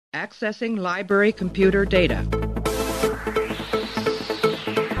Accessing library computer data.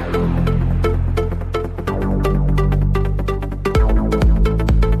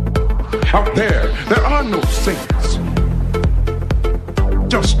 Out there are no saints.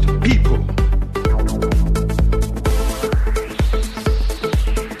 Just people.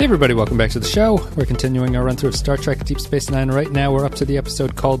 Hey everybody, welcome back to the show. We're continuing our run-through of Star Trek Deep Space Nine. Right now we're up to the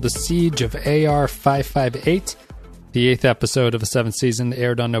episode called The Siege of AR-558. The 8th episode of the 7th season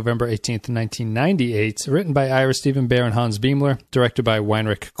aired on November 18th, 1998. Written by Ira Steven Behr and Hans Beimler. Directed by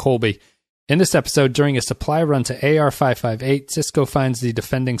Weinrich Colby. In this episode, during a supply run to AR-558, Sisko finds the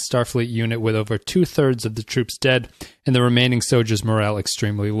defending Starfleet unit with over two-thirds of the troops dead and the remaining soldiers' morale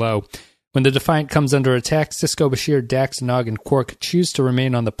extremely low. When the Defiant comes under attack, Sisko, Bashir, Dax, Nog, and Quark choose to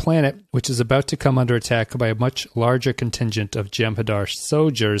remain on the planet, which is about to come under attack by a much larger contingent of Jem'Hadar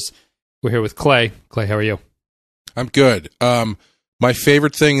soldiers. We're here with Clay. Clay, how are you? I'm good. My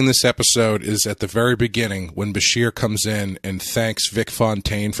favorite thing in this episode is at the very beginning when Bashir comes in and thanks Vic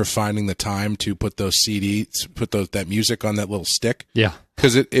Fontaine for finding the time to put those CDs, that music on that little stick. Yeah,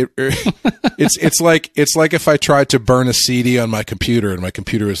 because it's like if I tried to burn a CD on my computer and my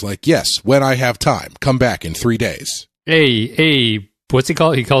computer is like, yes, when I have time, come back in 3 days. Hey, what's he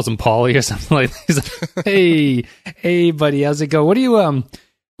called? He calls him Paulie or something like that. He's like, hey, buddy, how's it go? What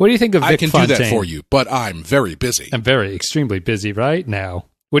do you think of Vic Fontaine? I can do that for you, but I'm very busy. I'm extremely busy right now.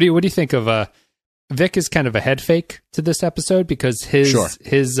 What do you think of Vic is kind of a head fake to this episode because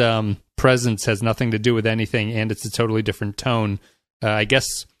his presence has nothing to do with anything and it's a totally different tone. I guess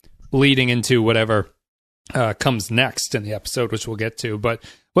leading into whatever comes next in the episode, which we'll get to. But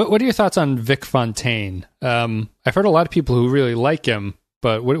what are your thoughts on Vic Fontaine? I've heard a lot of people who really like him,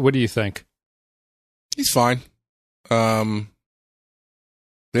 but what do you think? He's fine.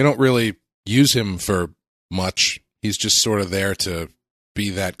 They don't really use him for much. He's just sort of there to be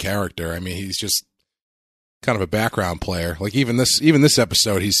that character. I mean, he's just kind of a background player. Like even this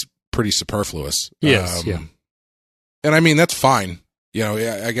episode, he's pretty superfluous. Yes, yeah. And I mean, that's fine. You know,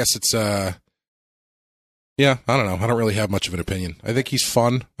 I guess it's, I don't know. I don't really have much of an opinion. I think he's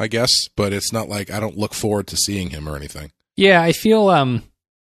fun, I guess, but it's not like I don't look forward to seeing him or anything. Yeah, I feel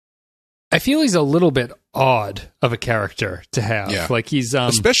he's a little bit odd of a character to have. Yeah. Like he's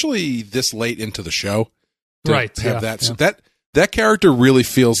especially this late into the show. Right. Have that. So that character really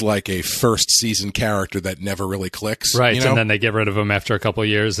feels like a first season character that never really clicks. Right. You know? And then they get rid of him after a couple of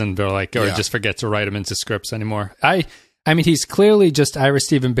years and they're like, or just forget to write him into scripts anymore. I mean, he's clearly just Ira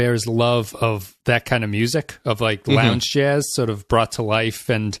Steven Behr's love of that kind of music, of like lounge jazz sort of brought to life.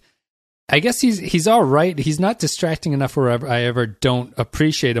 And I guess he's all right. He's not distracting enough where I ever don't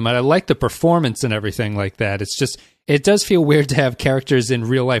appreciate him. And I like the performance and everything like that. It's just, it does feel weird to have characters in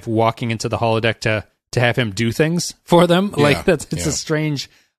real life walking into the holodeck to have him do things for them. Yeah, like it's a strange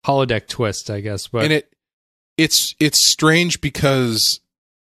holodeck twist, I guess. But and it's strange because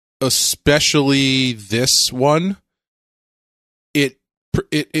especially this one,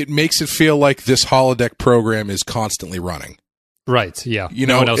 it makes it feel like this holodeck program is constantly running. Right. Yeah. You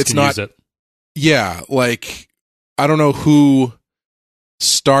no know, one else it's can not, use it. Yeah. Like, I don't know who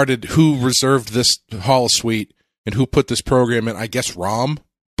reserved this holosuite and who put this program in. I guess Rom,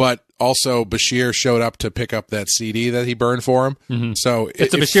 but also Bashir showed up to pick up that CD that he burned for him. Mm-hmm. So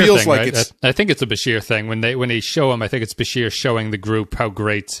it's a it Bashir feels thing, like right? it's. I think it's a Bashir thing. When they show him, I think it's Bashir showing the group how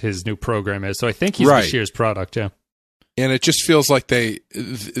great his new program is. So I think he's Bashir's product. Yeah. And it just feels like the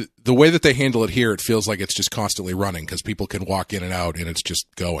way that they handle it here, it feels like it's just constantly running because people can walk in and out and it's just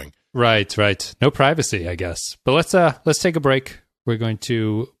going. Right. No privacy, I guess. But let's take a break. We're going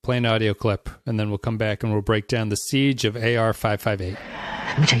to play an audio clip and then we'll come back and we'll break down the siege of AR-558.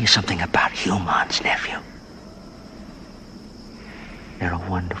 Let me tell you something about humans, nephew. They're a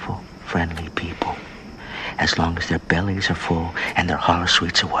wonderful, friendly people, as long as their bellies are full and their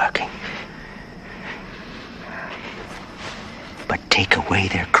holosuites are working. But take away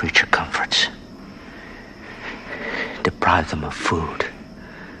their creature comforts. Deprive them of food,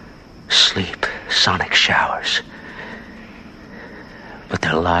 sleep, sonic showers. Put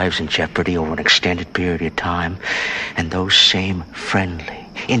their lives in jeopardy over an extended period of time, and those same friendly,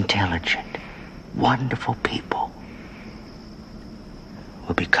 intelligent, wonderful people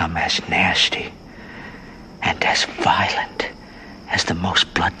will become as nasty and as violent as the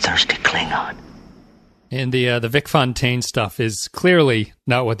most bloodthirsty Klingon. And the Vic Fontaine stuff is clearly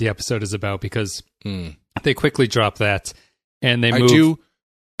not what the episode is about because they quickly drop that and they move.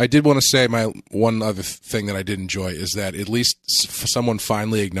 I did want to say my one other thing that I did enjoy is that at least someone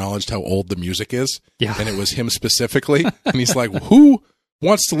finally acknowledged how old the music is. Yeah. And it was him specifically. And he's like, who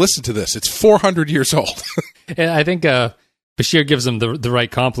wants to listen to this? It's 400 years old. And I think Bashir gives him the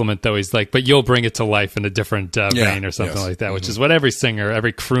right compliment, though. He's like, but you'll bring it to life in a different vein or something like that, which is what every singer,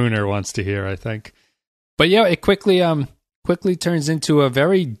 every crooner wants to hear, I think. But yeah, it quickly turns into a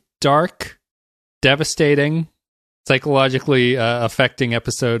very dark, devastating, psychologically affecting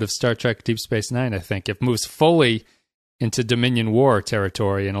episode of Star Trek Deep Space Nine, I think. It moves fully into Dominion War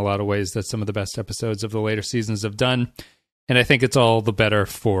territory in a lot of ways that some of the best episodes of the later seasons have done. And I think it's all the better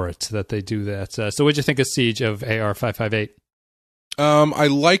for it that they do that. So what'd you think of Siege of AR-558? I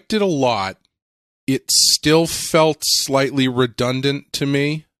liked it a lot. It still felt slightly redundant to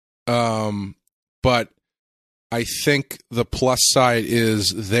me. But I think the plus side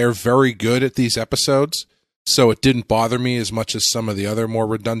is they're very good at these episodes. So it didn't bother me as much as some of the other more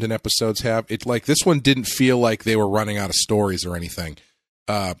redundant episodes have. It like this one didn't feel like they were running out of stories or anything.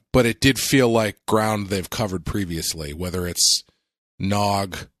 But it did feel like ground they've covered previously, whether it's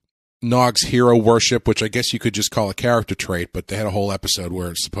Nog's hero worship, which I guess you could just call a character trait, but they had a whole episode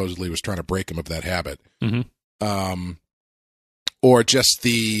where it supposedly was trying to break him of that habit. Mm-hmm. Or just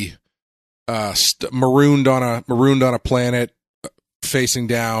the marooned on a planet, facing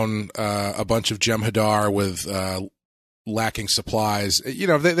down a bunch of Jem'Hadar with lacking supplies. You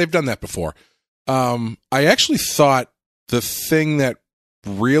know, they've done that before. I actually thought the thing that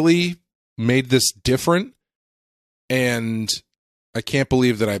really made this different, and I can't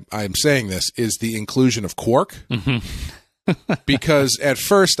believe that I'm saying this, is the inclusion of Quark. Mm-hmm. Because at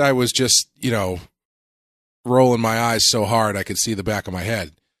first I was just, rolling my eyes so hard I could see the back of my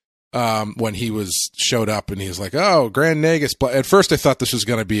head. When he showed up and he was like, "Oh, Grand Nagus." But at first I thought this was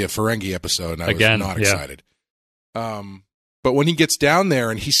going to be a Ferengi episode, and I was not excited. But when he gets down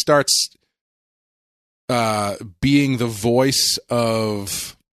there and he starts being the voice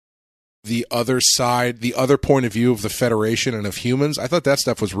of the other side, the other point of view of the Federation and of humans, I thought that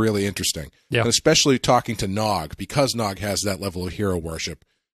stuff was really interesting. Yeah. And especially talking to Nog, because Nog has that level of hero worship,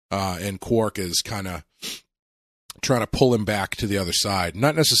 and Quark is kind of trying to pull him back to the other side.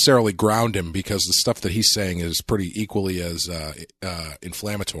 Not necessarily ground him, because the stuff that he's saying is pretty equally as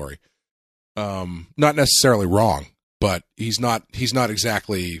inflammatory. Not necessarily wrong, but he's not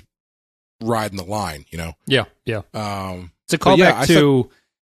exactly riding the line, Yeah. It's a callback to...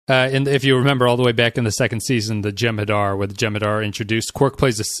 and if you remember all the way back in the second season, the Jem'Hadar, where the Jem'Hadar introduced, Quark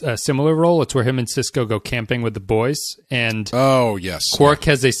plays a similar role. It's where him and Sisko go camping with the boys. And Quark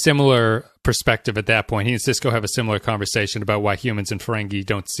has a similar perspective at that point. He and Sisko have a similar conversation about why humans and Ferengi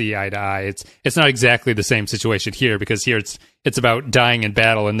don't see eye to eye. It's not exactly the same situation here, because here it's about dying in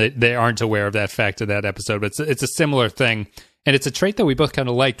battle, and they aren't aware of that fact of that episode. But it's a similar thing. And it's a trait that we both kind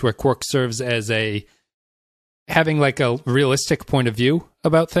of liked, where Quark serves as having like a realistic point of view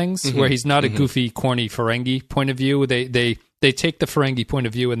about things, mm-hmm. where he's not a goofy, corny Ferengi point of view. They take the Ferengi point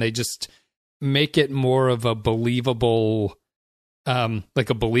of view and they just make it more of a believable, like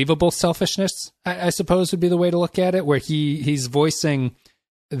a believable selfishness, I suppose would be the way to look at it, where he's voicing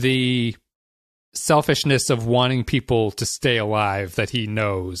the selfishness of wanting people to stay alive that he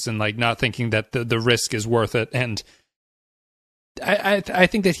knows, and like not thinking that the risk is worth it. And I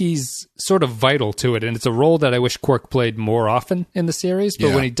think that he's sort of vital to it, and it's a role that I wish Quark played more often in the series,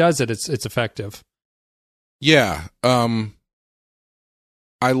 but when he does it, it's effective. Yeah. I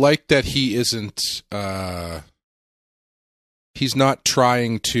like that he isn't... he's not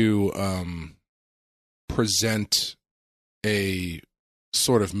trying to present a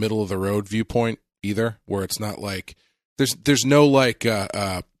sort of middle-of-the-road viewpoint either, where it's not like... There's no like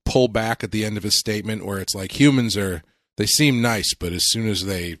pull back at the end of his statement where it's like humans are... They seem nice, but as soon as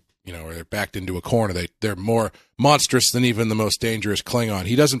they, are backed into a corner, they're more monstrous than even the most dangerous Klingon.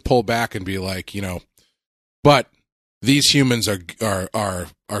 He doesn't pull back and be like, but these humans are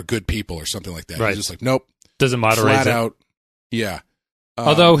good people or something like that. Right. He's just like, nope. Doesn't moderate flat out. Yeah.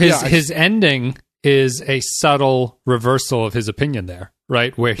 Although his ending is a subtle reversal of his opinion there,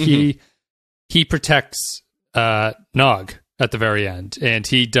 right? Where he protects Nog at the very end, and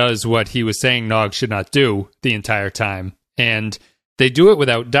he does what he was saying Nog should not do the entire time, and they do it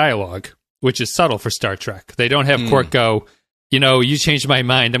without dialogue, which is subtle for Star Trek. They don't have Quark go, you changed my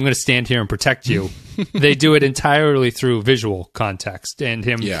mind, I'm going to stand here and protect you. They do it entirely through visual context, and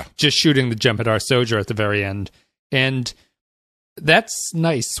him just shooting the Jem'Hadar soldier at the very end. And that's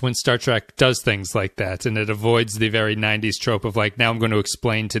nice when Star Trek does things like that, and it avoids the very 90s trope of like, now I'm going to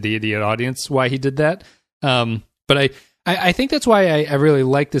explain to the idiot audience why he did that. But I think that's why I really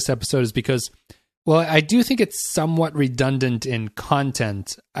like this episode, is because, well, I do think it's somewhat redundant in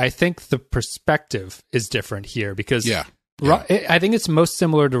content. I think the perspective is different here, because I think it's most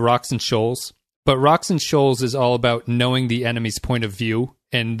similar to Rocks and Shoals, but Rocks and Shoals is all about knowing the enemy's point of view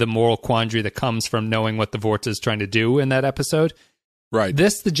and the moral quandary that comes from knowing what the Vorta is trying to do in that episode. Right. The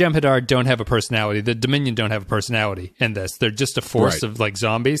Jem'Hadar don't have a personality. The Dominion don't have a personality in this. They're just a force of like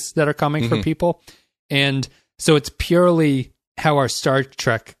zombies that are coming for people. And so it's purely how our Star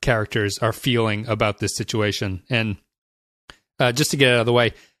Trek characters are feeling about this situation. And just to get it out of the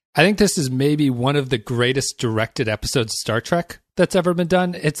way, I think this is maybe one of the greatest directed episodes of Star Trek that's ever been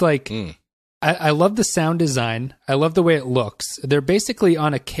done. It's like, I love the sound design. I love the way it looks. They're basically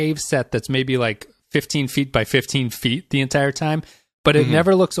on a cave set that's maybe like 15 feet by 15 feet the entire time. But it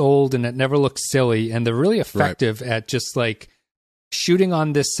never looks old and it never looks silly. And they're really effective at just like shooting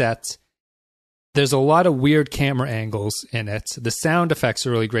on this set. There's a lot of weird camera angles in it. The sound effects are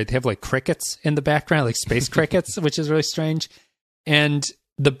really great. They have like crickets in the background, like space crickets, which is really strange. And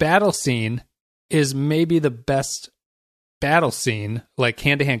the battle scene is maybe the best battle scene, like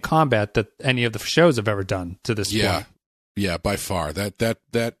hand-to-hand combat that any of the shows have ever done to this point. Yeah, by far. That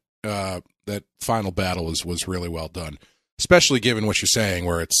final battle was really well done. Especially given what you're saying,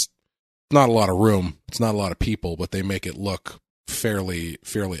 where it's not a lot of room, it's not a lot of people, but they make it look fairly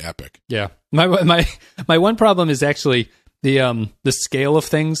epic. Yeah, my one problem is actually the scale of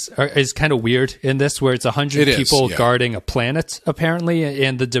things is kind of weird in this, where it's 100 people guarding a planet apparently,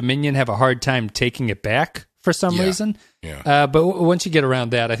 and the Dominion have a hard time taking it back for some reason. Yeah. But once you get around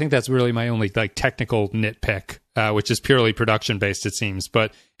that, I think that's really my only like technical nitpick, which is purely production based, it seems.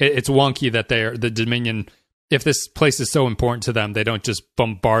 But it's wonky that the Dominion. If this place is so important to them, they don't just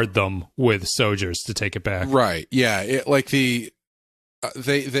bombard them with soldiers to take it back. Right. Yeah.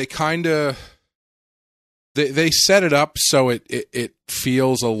 They kind of they set it up so it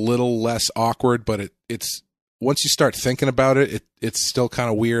feels a little less awkward, but it's once you start thinking about it, it's still kind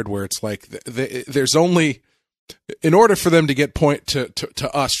of weird. Where it's like there's only, in order for them to get point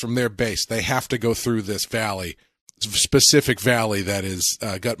to us from their base, they have to go through this valley, specific valley that is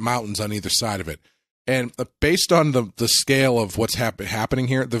got mountains on either side of it. And based on the scale of what's happening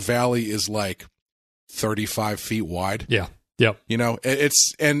here, the valley is like 35 feet wide. Yeah. Yep. You know,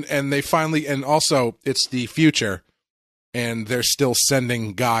 it's and they finally, and also it's the future, and they're still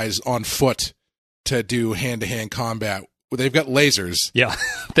sending guys on foot to do hand-to-hand combat. They've got lasers. Yeah,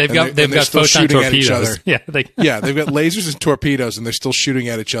 they've got photon torpedoes. At each other. Yeah, they've got lasers and torpedoes, and they're still shooting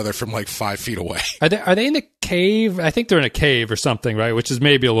at each other from like 5 feet away. Are they in the cave? I think they're in a cave or something, right? Which is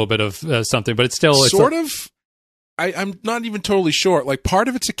maybe a little bit of something, but it's still sort of. I'm not even totally sure. Like part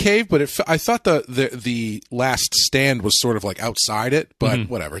of it's a cave, but I thought the last stand was sort of like outside it, but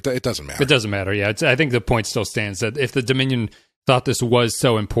whatever. It doesn't matter. It doesn't matter. Yeah, I think the point still stands that if the Dominion thought this was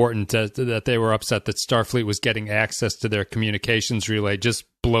so important that they were upset that Starfleet was getting access to their communications relay, just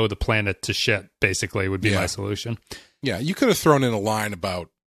blow the planet to shit, basically, would be my solution. Yeah, you could have thrown in a line about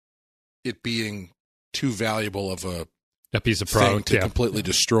it being too valuable of a piece of thing to completely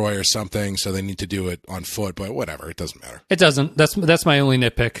destroy or something, so they need to do it on foot, but whatever, it doesn't matter. It doesn't. That's my only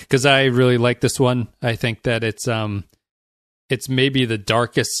nitpick, because I really like this one. I think that it's maybe the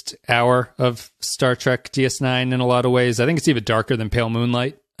darkest hour of Star Trek DS9 in a lot of ways. I think it's even darker than Pale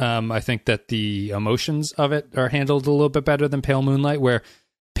Moonlight. I think that the emotions of it are handled a little bit better than Pale Moonlight, where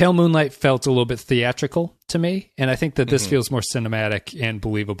Pale Moonlight felt a little bit theatrical to me, and I think that this feels more cinematic and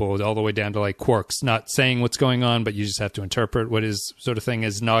believable, all the way down to like Quark's not saying what's going on, but you just have to interpret what his sort of thing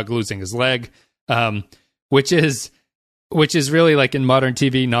is. Nog losing his leg, which is really like in modern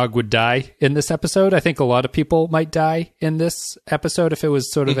TV, Nog would die in this episode. I think a lot of people might die in this episode if it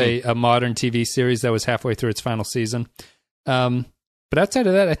was sort of a modern TV series that was halfway through its final season. But outside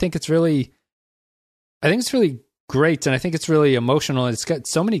of that, I think it's really great, and I think it's really emotional, and it's got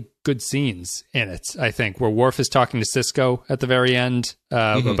so many good scenes in it, I think, where Worf is talking to Sisko at the very end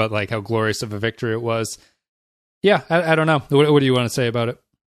about like how glorious of a victory it was. Yeah, I don't know. What do you want to say about it?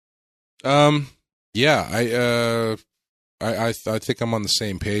 Yeah, I think I'm on the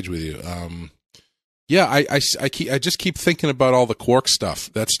same page with you. I just keep thinking about all the Quark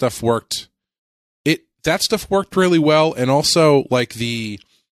stuff. That stuff worked. That stuff worked really well, and also like the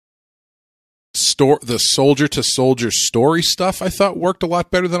soldier to soldier story stuff I thought worked a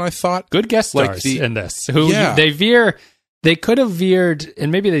lot better than I thought. Good guest stars in this. They could have veered,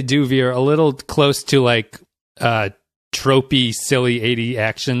 and maybe they do veer a little close to like tropey, silly 80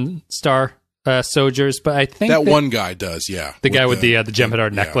 action star soldiers, but I think that one guy does, yeah. The guy with the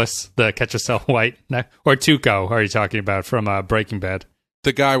Jem'Hadar necklace, the Ketracel White, or Tuco, are you talking about from Breaking Bad?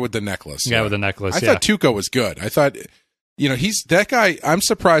 The guy with the necklace. The guy with the necklace, I thought Tuco was good. I thought, he's that guy. I'm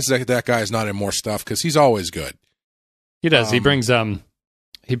surprised that guy is not in more stuff, because he's always good. He does. He brings the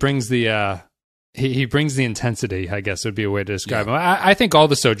intensity, I guess would be a way to describe him. I think all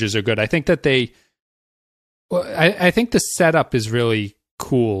the soldiers are good. I think that I think the setup is really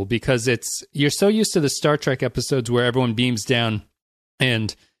cool because you're so used to the Star Trek episodes where everyone beams down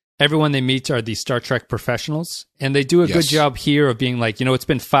and everyone they meet are the Star Trek professionals, and they do a good job here of being like, it's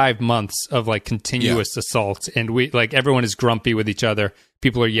been 5 months of like continuous assault, and we like everyone is grumpy with each other.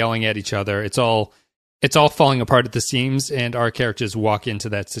 People are yelling at each other. It's all falling apart at the seams, and our characters walk into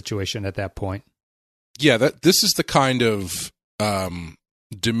that situation at that point. Yeah, this is the kind of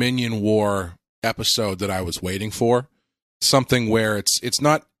Dominion War episode that I was waiting for. Something where it's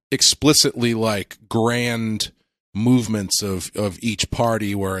not explicitly like grand movements of each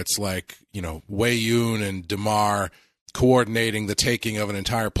party where it's like, Wei-Yun and Damar coordinating the taking of an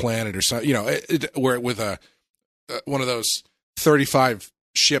entire planet or something, where with one of those 35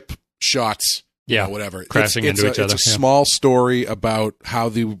 ship shots, whatever. Crashing into each other. It's a small story about how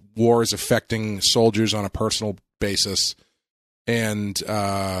the war is affecting soldiers on a personal basis. And,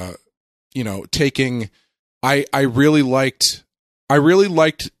 taking, I really liked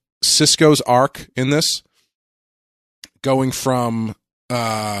Sisko's arc in this. Going from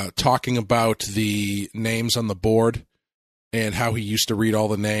talking about the names on the board and how he used to read all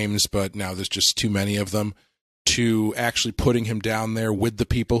the names, but now there's just too many of them, to actually putting him down there with the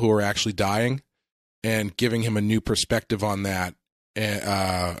people who are actually dying and giving him a new perspective on that,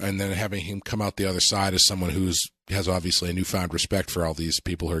 and then having him come out the other side as someone has obviously a newfound respect for all these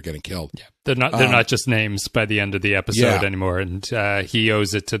people who are getting killed. Yeah, they're not just names by the end of the episode anymore, and he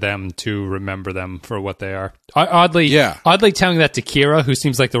owes it to them to remember them for what they are. Oddly telling that to Kira, who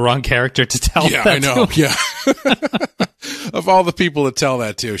seems like the wrong character to tell. Yeah, I know. To. Yeah, of all the people to tell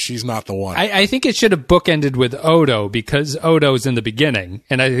that to, she's not the one. I think it should have bookended with Odo because Odo's in the beginning,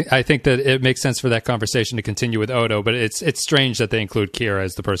 and I think that it makes sense for that conversation to continue with Odo. But it's strange that they include Kira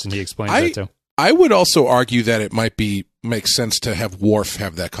as the person he explains that to. I would also argue that it might make sense to have Worf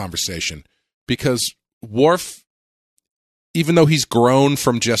have that conversation, because Worf, even though he's grown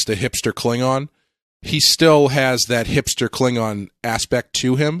from just a hipster Klingon, he still has that hipster Klingon aspect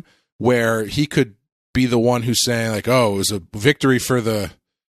to him where he could be the one who's saying like, "Oh, it was a victory for the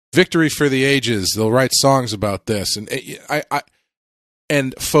ages. They'll write songs about this," and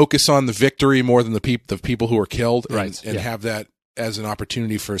and focus on the victory more than the people who are killed, and have that as an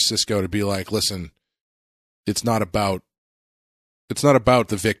opportunity for Sisko to be like, listen, it's not about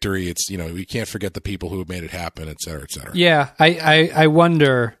the victory. It's, we can't forget the people who made it happen, et cetera, et cetera. Yeah. I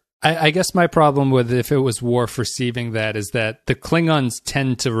wonder, I guess my problem with if it was Worf receiving that is that the Klingons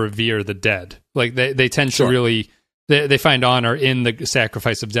tend to revere the dead. Like they tend to really, they find honor in the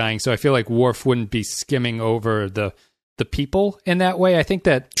sacrifice of dying. So I feel like Worf wouldn't be skimming over the people in that way. I think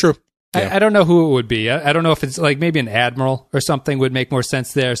that true. Yeah. I don't know who it would be. I don't know if it's like maybe an admiral or something would make more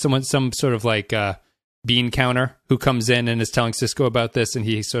sense there. Some sort of like bean counter who comes in and is telling Sisko about this, and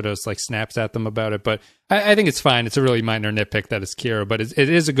he sort of like snaps at them about it. But I think it's fine. It's a really minor nitpick that it's Kira, but it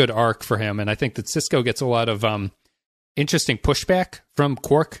is a good arc for him. And I think that Sisko gets a lot of interesting pushback from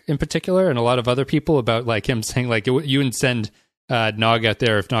Quark in particular, and a lot of other people about like him saying like you wouldn't send Nog out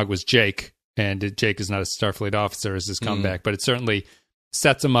there if Nog was Jake, and Jake is not a Starfleet officer as his comeback, but it certainly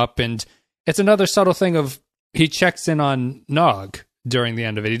sets him up. And it's another subtle thing of he checks in on Nog during the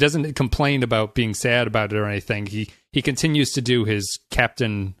end of it. He doesn't complain about being sad about it or anything. He continues to do his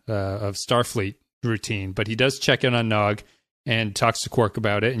captain of Starfleet routine, but he does check in on Nog and talks to Quark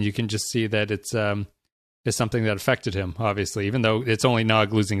about it, and you can just see that it's something that affected him, obviously, even though it's only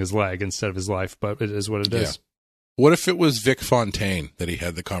Nog losing his leg instead of his life, but it is what it is. What if it was Vic Fontaine that he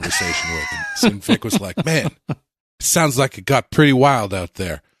had the conversation with, and Vic was like, man, it sounds like it got pretty wild out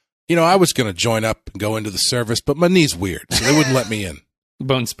there. I was going to join up and go into the service, but my knee's weird, so they wouldn't let me in.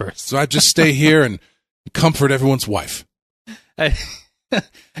 Bone spurs. So I just stay here and comfort everyone's wife.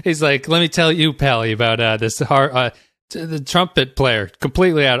 He's like, let me tell you, Pally, about this the trumpet player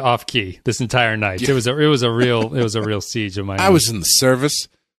completely off key this entire night. Yeah. It was a real siege of my own. I was in the service,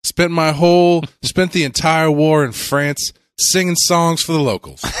 spent the entire war in France singing songs for the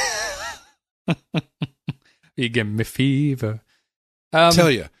locals. You give me fever. Tell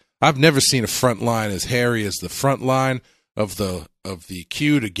you, I've never seen a front line as hairy as the front line of the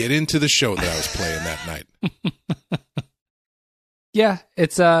queue to get into the show that I was playing that night. Yeah,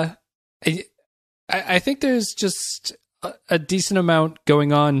 it's I think there's just a decent amount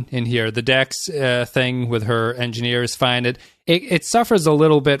going on in here. The Dax thing with her engineer is fine. It suffers a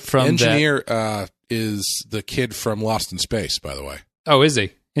little bit from engineer is the kid from Lost in Space, by the way. Oh, is he?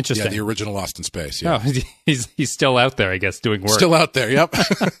 Interesting. Yeah, the original Lost in Space. Yeah. Oh, he's still out there, I guess, doing work. Still out there, yep.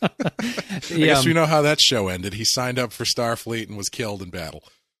 I guess we know how that show ended. He signed up for Starfleet and was killed in battle.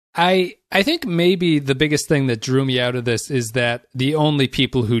 I think maybe the biggest thing that drew me out of this is that the only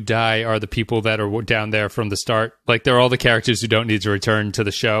people who die are the people that are down there from the start. Like, they're all the characters who don't need to return to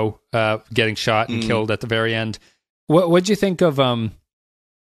the show, getting shot and killed at the very end. What'd you think of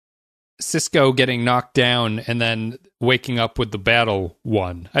Sisko getting knocked down and then waking up with the battle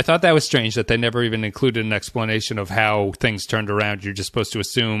won? I thought that was strange that they never even included an explanation of how things turned around. You're just supposed to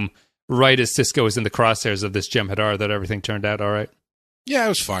assume right as Sisko is in the crosshairs of this Jem'Hadar that everything turned out all right. Yeah, it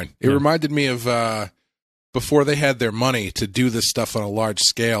was fine. It reminded me of before they had their money to do this stuff on a large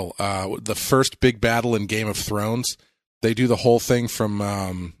scale. The first big battle in Game of Thrones, they do the whole thing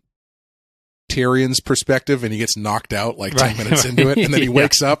from Tyrion's perspective, and he gets knocked out like 10 minutes into it, and then he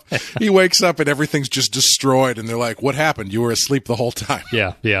wakes up. He wakes up, and everything's just destroyed, and they're like, "What happened? You were asleep the whole time."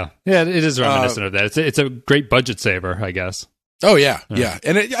 Yeah. It is reminiscent of that. It's a great budget saver, I guess. Oh yeah.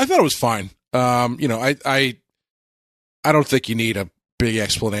 And I thought it was fine. I don't think you need a big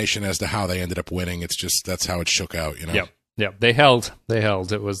explanation as to how they ended up winning. It's just that's how it shook out, you know. Yep. They held.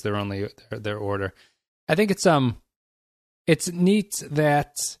 It was their order. I think it's neat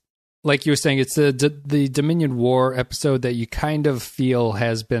that, like you were saying, it's the Dominion War episode that you kind of feel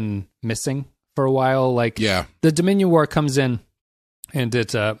has been missing for a while. Like, the Dominion War comes in and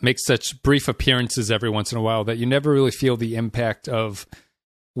it makes such brief appearances every once in a while that you never really feel the impact of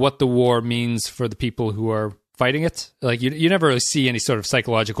what the war means for the people who are fighting it. Like, you never really see any sort of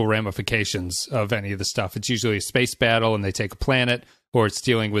psychological ramifications of any of the stuff. It's usually a space battle and they take a planet, or it's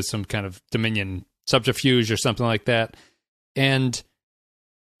dealing with some kind of Dominion subterfuge or something like that. And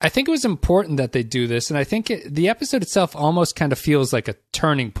I think it was important that they do this, and I think the episode itself almost kind of feels like a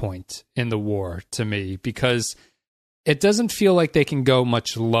turning point in the war to me, because it doesn't feel like they can go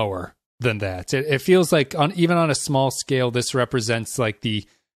much lower than that. It feels like, even on a small scale, this represents like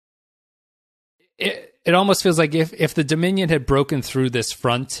it almost feels like if the Dominion had broken through this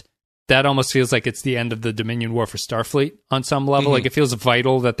front, that almost feels like it's the end of the Dominion War for Starfleet on some level. Mm-hmm. Like, it feels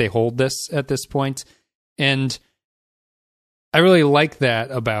vital that they hold this at this point. And I really like that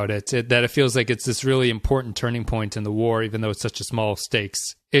about it, that it feels like it's this really important turning point in the war, even though it's such a small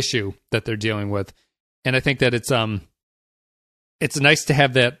stakes issue that they're dealing with. And I think that it's nice to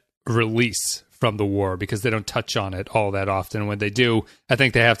have that release from the war, because they don't touch on it all that often. When they do, I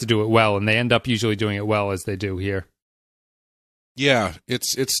think they have to do it well, and they end up usually doing it well, as they do here. Yeah,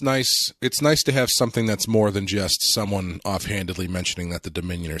 it's nice. It's nice to have something that's more than just someone offhandedly mentioning that the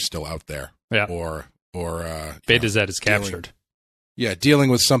Dominion are still out there. Yeah. Or Beta Z is captured. Dealing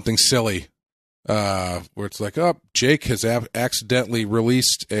with something silly, where it's like, oh, Jake has accidentally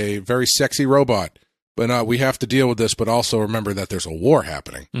released a very sexy robot, but we have to deal with this, but also remember that there's a war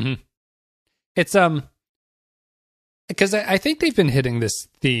happening. Mm-hmm. It's because I think they've been hitting this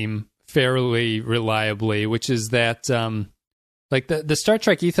theme fairly reliably, which is that like the Star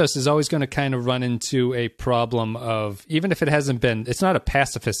Trek ethos is always going to kind of run into a problem of, even if it hasn't been, it's not a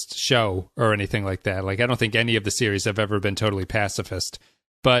pacifist show or anything like that. Like, I don't think any of the series have ever been totally pacifist,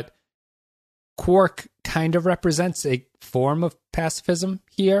 but Quark kind of represents a form of pacifism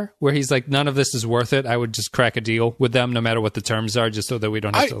here, where he's like, none of this is worth it. I would just crack a deal with them, no matter what the terms are, just so that we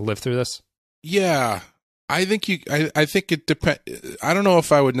don't have to live through this. Yeah, I think I think it depends. I don't know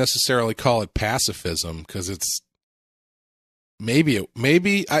if I would necessarily call it pacifism, because it's maybe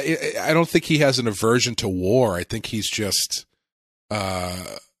I don't think he has an aversion to war. I think he's just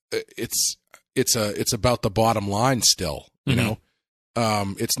it's about the bottom line still. You know,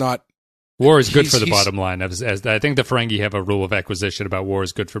 it's not. War is good for the bottom line. As I think the Ferengi have a rule of acquisition about war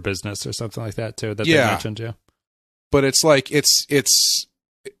is good for business or something like that too. That they mentioned, yeah. But it's like it's.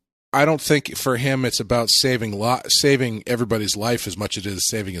 I don't think for him it's about saving everybody's life as much as it is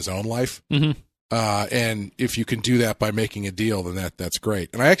saving his own life. Mm-hmm. And if you can do that by making a deal, then that's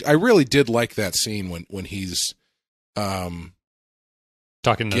great. And I really did like that scene when he's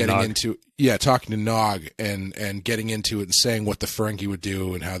talking to Nog and getting into it and saying what the Ferengi would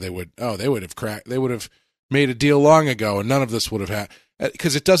do and how they would have made a deal long ago, and none of this would have happened,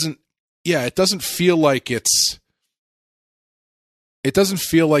 because it doesn't feel like it doesn't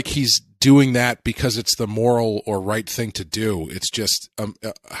feel like he's doing that because it's the moral or right thing to do. It's just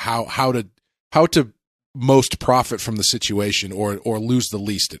how to most profit from the situation or lose the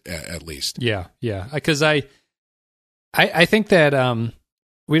least at least. Yeah. Because I think that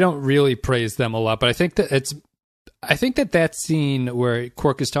we don't really praise them a lot, but I think that scene where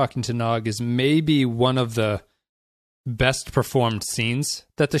Quark is talking to Nog is maybe one of the best performed scenes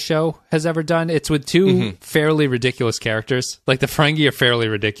that the show has ever done. It's with two fairly ridiculous characters. Like, the Ferengi are fairly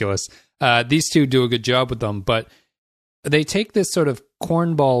ridiculous. These two do a good job with them, but they take this sort of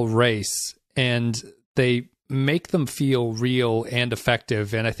cornball race and they make them feel real and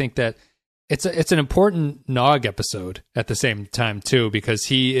effective. And I think that it's an important Nog episode at the same time too, because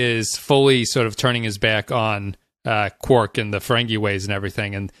he is fully sort of turning his back on Quark and the Ferengi ways and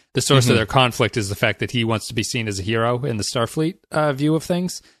everything. And the source of their conflict is the fact that he wants to be seen as a hero in the Starfleet view of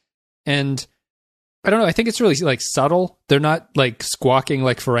things. And I don't know. I think it's really like subtle. They're not like squawking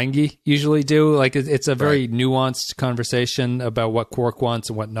like Ferengi usually do. Like it's a very nuanced conversation about what Quark wants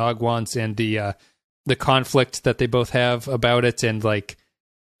and what Nog wants, and the conflict that they both have about it. And like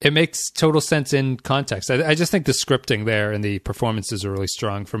it makes total sense in context. I just think the scripting there and the performances are really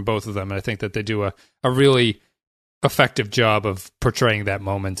strong from both of them. And I think that they do a really effective job of portraying that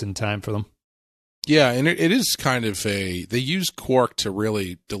moment in time for them. Yeah, and it is kind of they use Quark to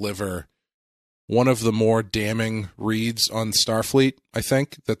really deliver one of the more damning reads on Starfleet, I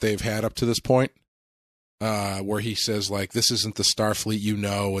think, that they've had up to this point, where he says, like, this isn't the Starfleet you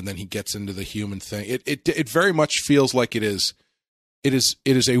know, and then he gets into the human thing. It very much feels like it is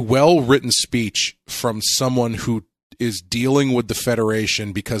a well-written speech from someone who is dealing with the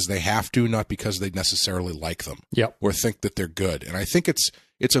Federation because they have to, not because they necessarily like them or think that they're good. And I think it's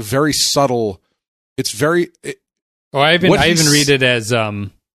a very subtle... It's very... I even read it as...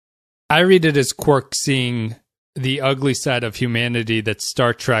 I read it as Quark seeing the ugly side of humanity that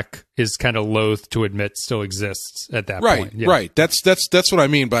Star Trek is kind of loath to admit still exists at that point. Yeah. Right. That's what I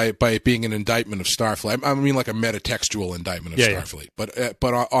mean by it being an indictment of Starfleet. I mean like a metatextual indictment of Starfleet. Yeah.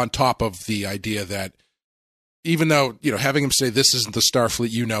 But on top of the idea that even though, having him say this isn't the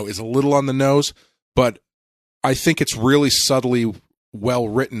Starfleet you know is a little on the nose, but I think it's really subtly well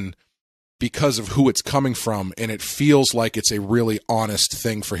written because of who it's coming from, and it feels like it's a really honest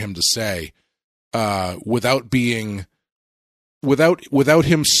thing for him to say, without him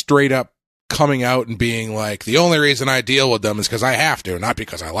straight up coming out and being like, the only reason I deal with them is because I have to, not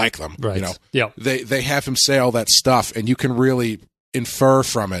because I like them. Right. They have him say all that stuff, and you can really infer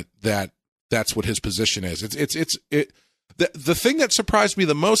from it that that's what his position is. The thing that surprised me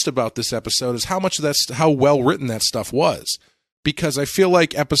the most about this episode is how well written that stuff was. Because I feel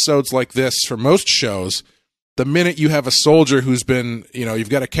like episodes like this, for most shows, the minute you have a soldier who's been,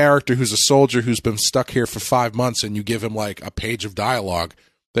 you've got a character who's a soldier who's been stuck here for 5 months and you give him like a page of dialogue,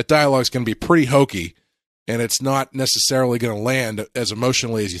 that dialogue's going to be pretty hokey, and it's not necessarily going to land as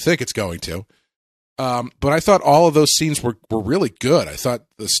emotionally as you think it's going to. But I thought all of those scenes were really good. I thought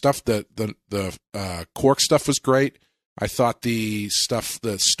the stuff the Quark stuff was great. I thought the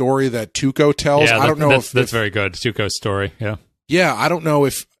story that Tuco tells. I don't know if that's very good. Tuco's story. Yeah. Yeah, I don't know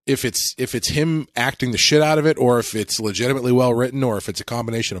if it's him acting the shit out of it, or if it's legitimately well written, or if it's a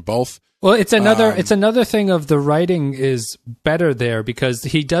combination of both. Well, it's another thing of the writing is better there, because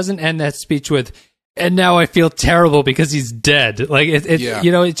he doesn't end that speech with, and now I feel terrible because he's dead. Like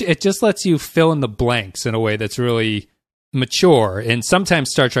it just lets you fill in the blanks in a way that's really mature. And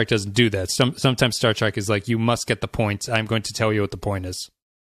sometimes Star Trek doesn't do that. Sometimes Star Trek is like, you must get the point. I'm going to tell you what the point is.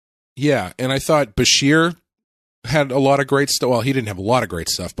 Yeah, and I thought Bashir had a lot of great stuff. Well, he didn't have a lot of great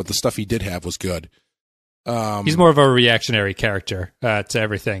stuff, but the stuff he did have was good. He's more of a reactionary character to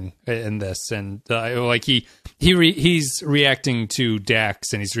everything in this, and like he's reacting to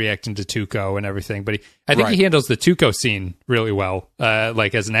Dax and he's reacting to Tuco and everything. But I think he handles the Tuco scene really well.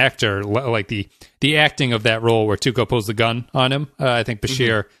 Like as an actor, like the acting of that role where Tuco pulls the gun on him. I think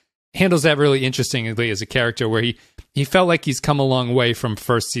Bashir handles that really interestingly as a character, where he felt like he's come a long way from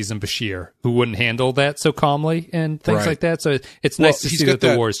first season Bashir, who wouldn't handle that so calmly and things like that. So it's nice to see that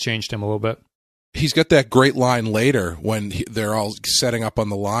the war has changed him a little bit. He's got that great line later when they're all setting up on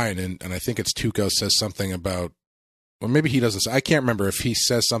the line, and I think it's Tuco says something about, or maybe he doesn't. I can't remember if he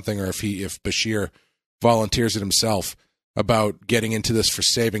says something or if Bashir volunteers it himself about getting into this for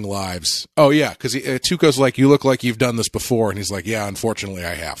saving lives. Oh yeah, because Tuco's like, you look like you've done this before, and he's like, yeah, unfortunately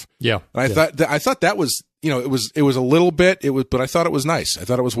I have. Yeah, and I thought that was, it was a little bit, but I thought it was nice. I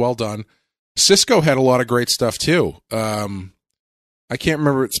thought it was well done. Sisko had a lot of great stuff too. I can't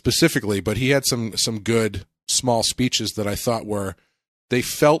remember it specifically, but he had some good small speeches that I thought they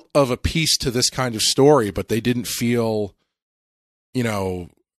felt of a piece to this kind of story, but they didn't feel,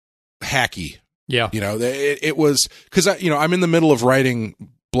 hacky. Yeah. It was, because I'm in the middle of writing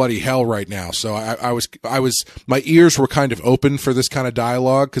bloody hell right now. So I was, my ears were kind of open for this kind of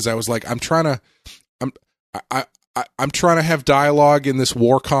dialogue, because I was like, I'm trying to have dialogue in this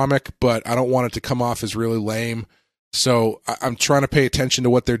war comic, but I don't want it to come off as really lame. So I'm trying to pay attention to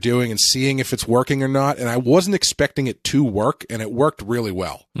what they're doing and seeing if it's working or not. And I wasn't expecting it to work, and it worked really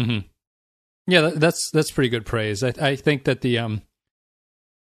well. Mm-hmm. Yeah, that's pretty good praise. I think that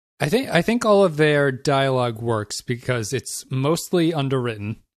I think all of their dialogue works because it's mostly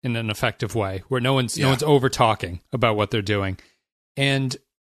underwritten. in an effective way, where no one's over talking about what they're doing. And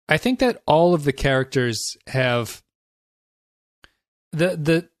I think that all of the characters have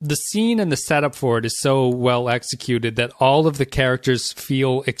the scene and the setup for it is so well executed that all of the characters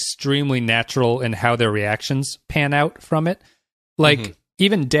feel extremely natural in how their reactions pan out from it. Like,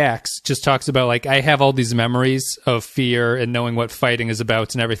 even Dax just talks about, like, I have all these memories of fear and knowing what fighting is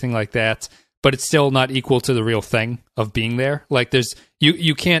about and everything like that, but it's still not equal to the real thing of being there. Like, there's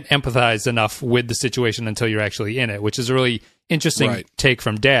you can't empathize enough with the situation until you're actually in it, which is a really interesting take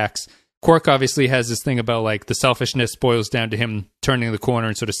from Dax. Quark obviously has this thing about, like, the selfishness boils down to him turning the corner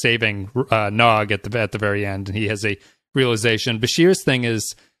and sort of saving Nog at the very end, and he has a realization. Bashir's thing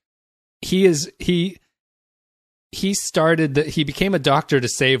is he became a doctor to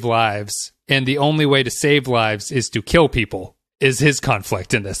save lives, and the only way to save lives is to kill people, is his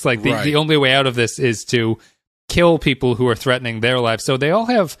conflict in this. Like, the only way out of this is to kill people who are threatening their lives. So they all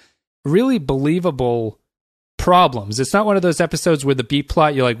have really believable problems. It's not one of those episodes where the B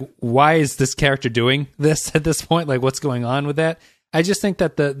plot, you're like, why is this character doing this at this point? Like, what's going on with that? I just think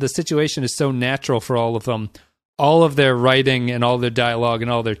that the situation is so natural for all of them. All of their writing and all their dialogue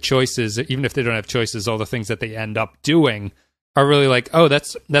and all their choices, even if they don't have choices, all the things that they end up doing are really like, oh,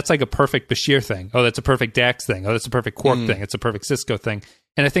 that's like a perfect Bashir thing. Oh, that's a perfect Dax thing. Oh, that's a perfect Quark thing. It's a perfect Sisko thing.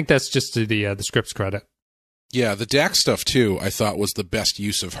 And I think that's just to the script's credit. Yeah, the Dax stuff, too, I thought was the best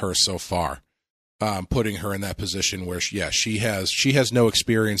use of her so far. Putting her in that position where she has no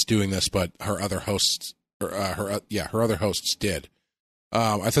experience doing this, but her other hosts, her other hosts did.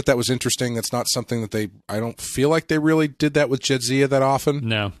 I thought that was interesting. That's not something that I don't feel like they really did that with Jadzia that often.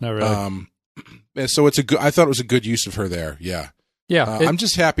 No, not really. And so I thought it was a good use of her there. Yeah. Yeah. I'm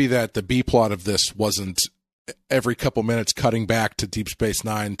just happy that the B plot of this wasn't every couple minutes cutting back to Deep Space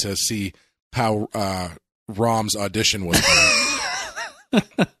Nine to see how Rom's audition was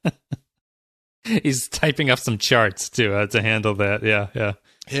going. He's typing up some charts to handle that. Yeah.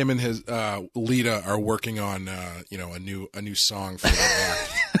 Him and his Lita are working on a new song for the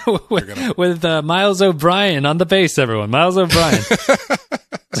act. with Miles O'Brien on the bass. Everyone, Miles O'Brien.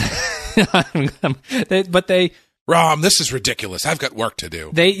 Rom, this is ridiculous. I've got work to do.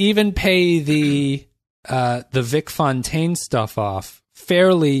 They even pay the Vic Fontaine stuff off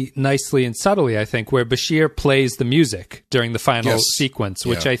fairly nicely and subtly, I think, where Bashir plays the music during the final sequence,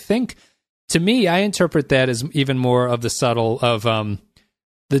 which I think, to me, I interpret that as even more of the subtle of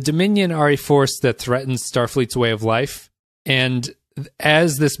the Dominion are a force that threatens Starfleet's way of life, and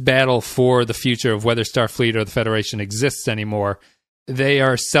as this battle for the future of whether Starfleet or the Federation exists anymore, they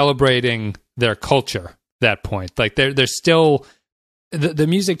are celebrating their culture. That point, like they're still the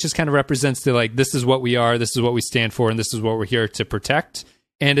music just kind of represents the, like, this is what we are, this is what we stand for, and this is what we're here to protect.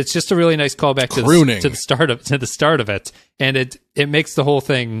 And it's just a really nice callback to the start of it, and it makes the whole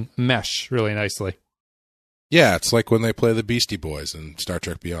thing mesh really nicely. Yeah, it's like when they play the Beastie Boys in Star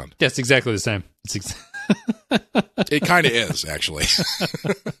Trek Beyond. Yeah, it's exactly the same. It kind of is, actually.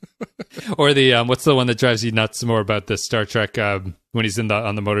 Or the what's the one that drives you nuts more about this Star Trek when he's on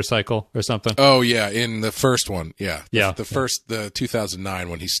the motorcycle or something? Oh yeah, in the first one, yeah. The 2009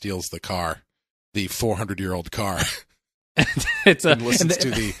 when he steals the car, the 400-year-old car. Listens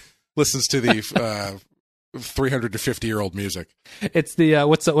to the 350-year-old music. It's the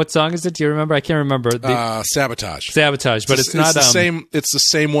what song is it? Do you remember? I can't remember. Sabotage, but it's not the same. It's the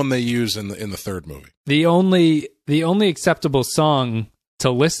same one they use in the third movie. The only acceptable song to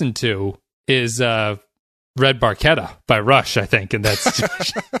listen to is Red Barchetta by Rush, I think, in that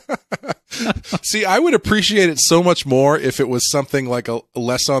situation. See, I would appreciate it so much more if it was something like a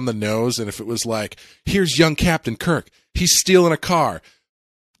less on the nose, and if it was like, here's young Captain Kirk. He's stealing a car,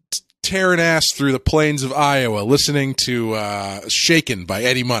 tearing ass through the plains of Iowa, listening to Shaken by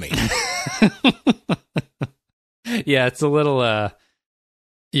Eddie Money. Yeah, it's a little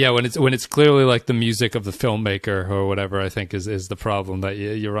when it's clearly like the music of the filmmaker or whatever, I think is the problem that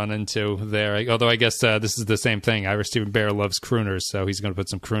you run into there. Although I guess this is the same thing. Ira Steven Behr loves crooners, so he's going to put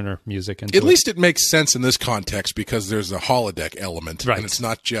some crooner music into it. At least it makes sense in this context because there's a holodeck element, right? And it's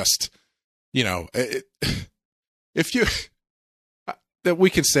not just, if you that we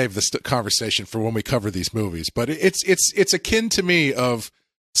can save this conversation for when we cover these movies, but it's akin to me of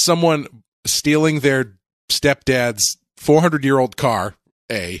someone stealing their stepdad's 400-year-old car,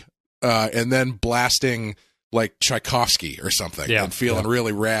 and then blasting like Tchaikovsky or something, and feeling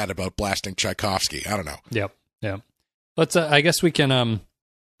really rad about blasting Tchaikovsky. I don't know. Yep. Let's. I guess we can.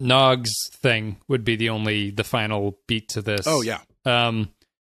 Nog's thing would be the final beat to this. Oh yeah.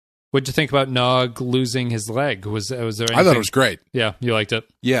 What'd you think about Nog losing his leg? Was there anything? I thought it was great. Yeah, you liked it.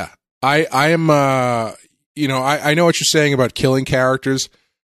 Yeah, I am. I know what you're saying about killing characters,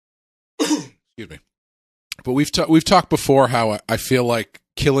 excuse me. But we've talked before how I feel like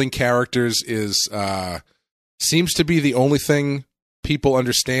killing characters is seems to be the only thing people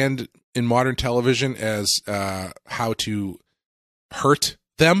understand in modern television as how to hurt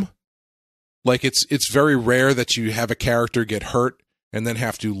them. Like it's very rare that you have a character get hurt and then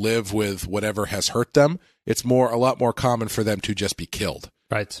have to live with whatever has hurt them. It's a lot more common for them to just be killed.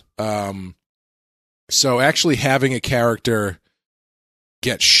 Right. So actually having a character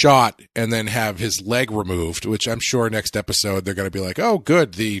get shot and then have his leg removed, which I'm sure next episode they're going to be like, oh,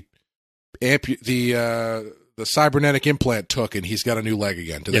 good, the cybernetic implant took and he's got a new leg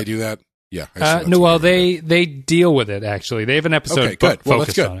again. Do they do that? Yeah. No, well, they deal with it, actually. They have an episode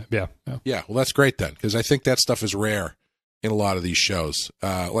focused on it. Yeah. Yeah, well, that's great then, because I think that stuff is rare in a lot of these shows.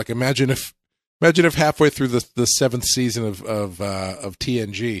 Like, imagine if halfway through the seventh season of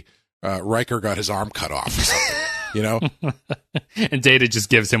TNG, Riker got his arm cut off or something. You know, and Data just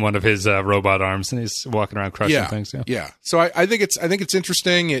gives him one of his robot arms, and he's walking around crushing things. Yeah. So I think it's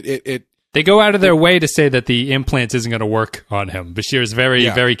interesting. They go out of their way to say that the implant isn't going to work on him. Bashir is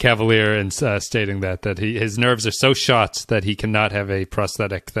very cavalier in stating that his nerves are so shot that he cannot have a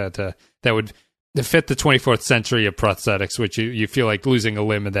prosthetic that would fit the 24th century of prosthetics, which you feel like losing a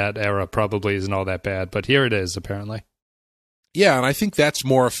limb in that era probably isn't all that bad. But here it is, apparently. Yeah, and I think that's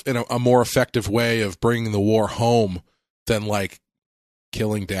a more effective way of bringing the war home than like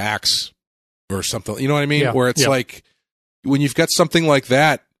killing Dax or something. You know what I mean? Yeah, where it's like when you've got something like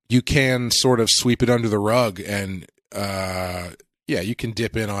that, you can sort of sweep it under the rug, and you can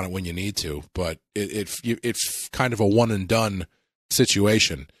dip in on it when you need to. But it's kind of a one and done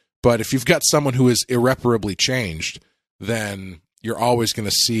situation. But if you've got someone who is irreparably changed, then you're always going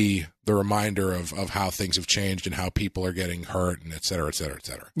to see the reminder of how things have changed and how people are getting hurt, and et cetera, et cetera, et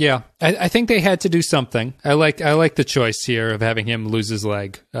cetera. Yeah, I think they had to do something. I like the choice here of having him lose his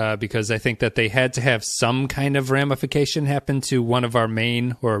leg because I think that they had to have some kind of ramification happen to one of our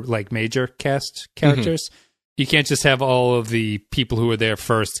main or like major cast characters. Mm-hmm. You can't just have all of the people who were there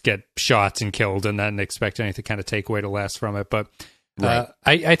first get shot and killed and then expect anything to kind of take away to last from it. But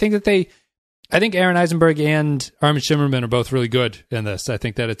I think that I think Aaron Eisenberg and Armin Shimmerman are both really good in this. I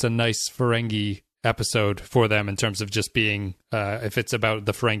think that it's a nice Ferengi episode for them in terms of just being, if it's about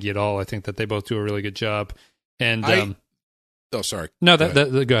the Ferengi at all, I think that they both do a really good job. And sorry. No, go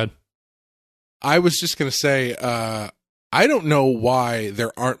ahead. I was just going to say, I don't know why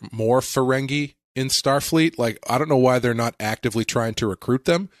there aren't more Ferengi in Starfleet. Like, I don't know why they're not actively trying to recruit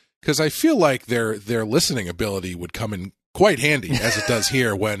them, because I feel like their listening ability would come in quite handy, as it does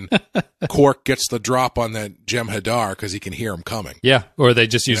here when Quark gets the drop on that Jem'Hadar because he can hear him coming. Yeah, or they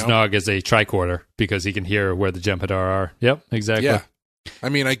just use Nog as a tricorder because he can hear where the Jem'Hadar are. Yep, exactly. Yeah, I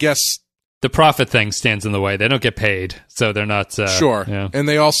mean, I guess the profit thing stands in the way. They don't get paid, so they're not sure. Yeah. And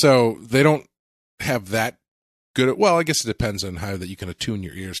they don't have that good at. Well, I guess it depends on how that you can attune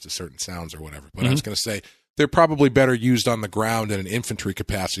your ears to certain sounds or whatever. But I was going to say they're probably better used on the ground in an infantry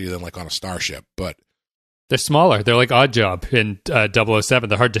capacity than like on a starship, but. They're smaller. They're like Oddjob in 007.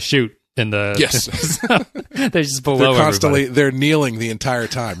 They're hard to shoot in the... Yes. They're just below everybody. They're kneeling the entire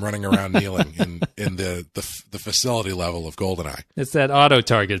time, running around kneeling in the facility level of GoldenEye. It's that auto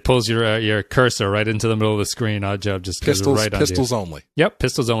target. Pulls your cursor right into the middle of the screen. Oddjob just goes right on you. Pistols only. Yep,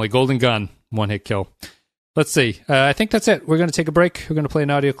 pistols only. Golden gun. One-hit kill. Let's see. I think that's it. We're going to take a break. We're going to play an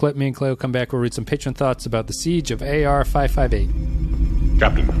audio clip. Me and Clay will come back. We'll read some patron thoughts about the siege of AR-558.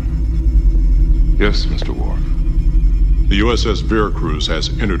 Captain. Yes, Mr. Worf. The USS Veracruz has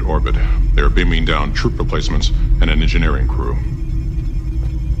entered orbit. They are beaming down troop replacements and an engineering crew.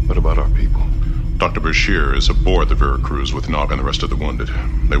 What about our people? Dr. Bashir is aboard the Veracruz with Nog and the rest of the wounded.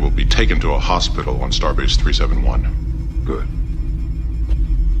 They will be taken to a hospital on Starbase 371. Good.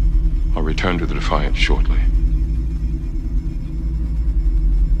 I'll return to the Defiant shortly.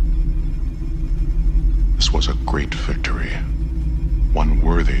 This was a great victory. One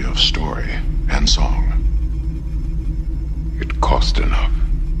worthy of story and song. It cost enough.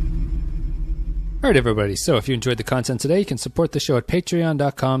 All right, everybody. So if you enjoyed the content today, you can support the show at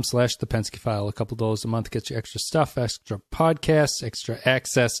patreon.com/the Pensky File. A couple $2 a month gets you extra stuff, extra podcasts, extra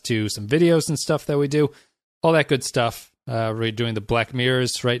access to some videos and stuff that we do. All that good stuff. We're doing the Black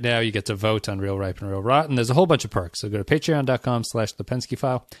Mirrors right now. You get to vote on Real Ripe and Real Rotten. There's a whole bunch of perks. So go to patreon.com/the Pensky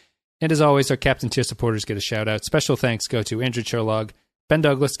File. And as always, our Captain Tier supporters get a shout out. Special thanks go to Andrew Cherlog, Ben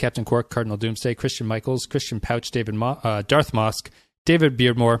Douglas, Captain Quark, Cardinal Doomsday, Christian Michaels, Christian Pouch, Darth Mosk, David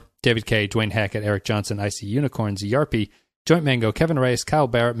Beardmore, David K., Dwayne Hackett, Eric Johnson, Icy Unicorns, Yarpy, Joint Mango, Kevin Reyes, Kyle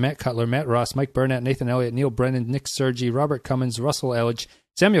Barrett, Matt Cutler, Matt Ross, Mike Burnett, Nathan Elliott, Neil Brennan, Nick Sergi, Robert Cummins, Russell Elledge,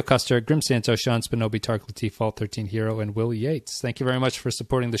 Samuel Custer, Grim Santo, Sean Spinobi, Tark Latif, Fault 13 Hero, and Will Yates. Thank you very much for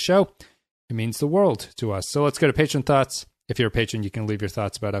supporting the show. It means the world to us. So let's go to patron thoughts. If you're a patron, you can leave your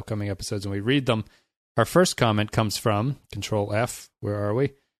thoughts about upcoming episodes and we read them. Our first comment comes from Control F. Where are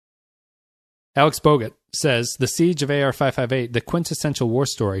we? Alex Bogut says, The Siege of AR-558, the quintessential war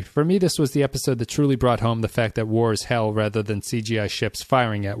story. For me, this was the episode that truly brought home the fact that war is hell rather than CGI ships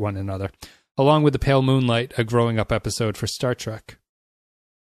firing at one another. Along with The Pale Moonlight, a growing up episode for Star Trek.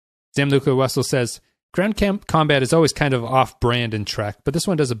 Sam Nuclear Wessel says, ground combat is always kind of off-brand in Trek, but this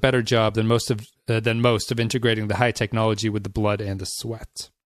one does a better job than most of integrating the high technology with the blood and the sweat.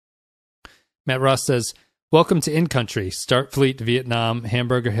 Matt Ross says, welcome to In Country, Starfleet, Vietnam,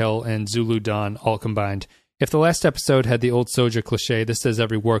 Hamburger Hill, and Zulu Dawn all combined. If the last episode had the old soldier cliche, this has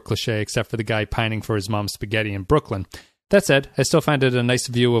every war cliche except for the guy pining for his mom's spaghetti in Brooklyn. That said, I still find it a nice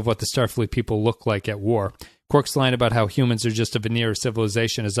view of what the Starfleet people look like at war. Quark's line about how humans are just a veneer of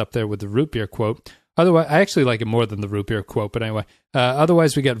civilization is up there with the root beer quote. Otherwise, I actually like it more than the root beer quote, but anyway.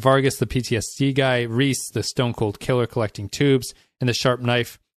 Otherwise, we got Vargas, the PTSD guy, Reese, the stone-cold killer collecting tubes, and the sharp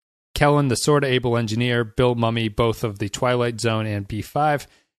knife, Kellen, the sorta able engineer, Bill Mummy, both of the Twilight Zone and B5.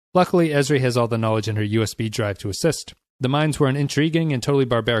 Luckily, Ezri has all the knowledge in her USB drive to assist. The mines were an intriguing and totally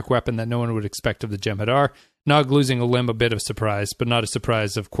barbaric weapon that no one would expect of the Jem'Hadar. Nog losing a limb a bit of surprise, but not a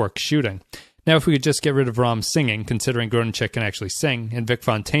surprise of Quark shooting. Now, if we could just get rid of Rom singing, considering Gronachek can actually sing, and Vic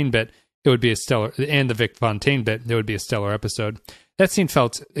Fontaine bit, it would be a stellar, and the Vic Fontaine bit, it would be a stellar episode. That scene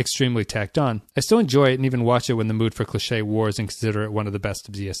felt extremely tacked on. I still enjoy it and even watch it when the mood for cliché wars and consider it one of the best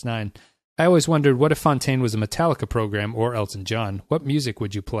of DS9. I always wondered, what if Fontaine was a Metallica program or Elton John? What music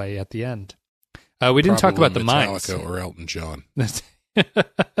would you play at the end? We didn't talk about the mines. Metallica or Elton John.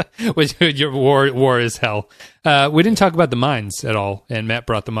 Your war is hell. We didn't talk about the mines at all, and Matt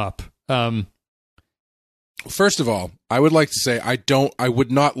brought them up. First of all, I would like to say I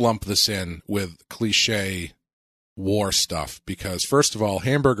would not lump this in with cliche war stuff because, first of all,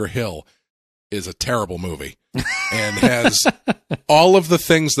 Hamburger Hill is a terrible movie and has all of the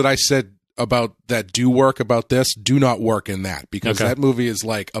things that I said about that do work about this do not work in that because that movie is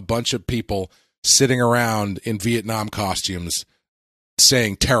like a bunch of people sitting around in Vietnam costumes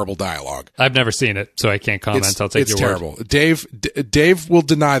saying terrible dialogue. I've never seen it, so I can't comment. I'll take your terrible. word. Dave will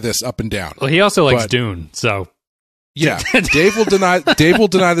deny this up and down. Well, he also likes Dune, so yeah, Dave will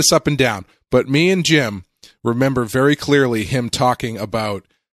deny this up and down. But me and Jim remember very clearly him talking about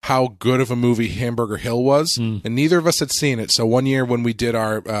how good of a movie Hamburger Hill was, and neither of us had seen it. So one year when we did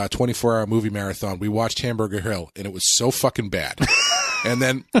our 24-hour movie marathon, we watched Hamburger Hill, and it was so fucking bad. And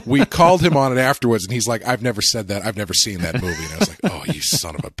then we called him on it afterwards, and he's like, I've never said that. I've never seen that movie. And I was like, oh, you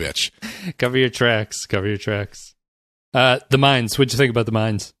son of a bitch. Cover your tracks. Cover your tracks. The mines. What'd you think about the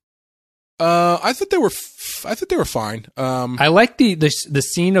mines? I thought they were fine. I like the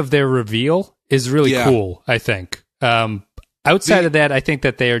scene of their reveal is really cool, I think. Outside of that, I think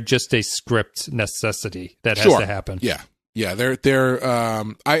that they are just a script necessity that has to happen. Yeah, they're.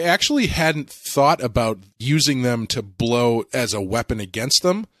 I actually hadn't thought about using them to blow as a weapon against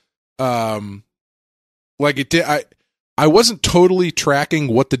them. Like it did. I wasn't totally tracking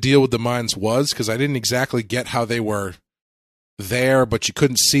what the deal with the mines was because I didn't exactly get how they were there, but you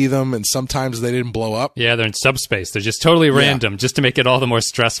couldn't see them, and sometimes they didn't blow up. Yeah, they're in subspace. They're just totally random, just to make it all the more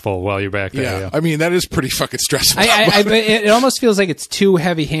stressful while you're back there. Yeah. I mean, that is pretty fucking stressful. It almost feels like it's too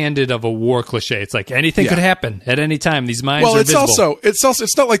heavy-handed of a war cliche. It's like anything could happen at any time. These mines are visible.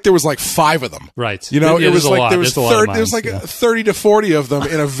 It's not like there was like 5 of them. Right. You know, it was like there was 30 to 40 of them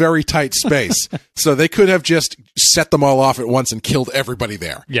in a very tight space. So they could have just set them all off at once and killed everybody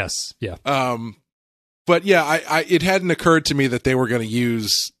there. Yes. Yeah. But yeah, it hadn't occurred to me that they were going to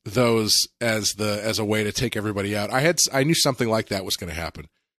use those as a way to take everybody out. I knew something like that was going to happen.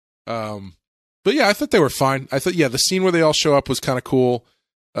 But yeah, I thought they were fine. I thought the scene where they all show up was kind of cool.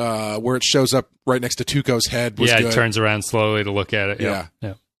 Where it shows up right next to Tuco's head was good. It turns around slowly to look at it. Yeah.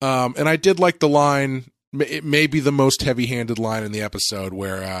 And I did like the line. It may be the most heavy-handed line in the episode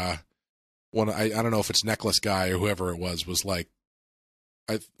where I don't know if it's Necklace Guy or whoever it was like,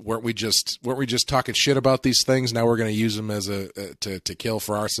 weren't we just talking shit about these things? Now we're going to use them as to kill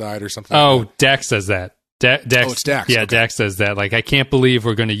for our side or something. Oh, like that. Dax says that. It's Dax. Yeah, okay. Dax says that. Like, I can't believe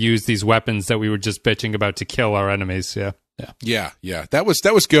we're going to use these weapons that we were just bitching about to kill our enemies. Yeah. That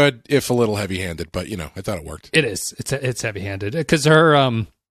was good, if a little heavy-handed, but I thought it worked. It is. It's heavy-handed because her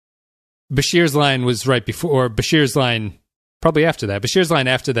Bashir's line was right before, or Bashir's line probably after that. Bashir's line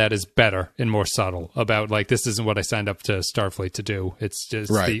after that is better and more subtle about, like, this isn't what I signed up to Starfleet to do. It's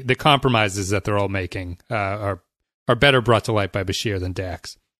just the compromises that they're all making are better brought to light by Bashir than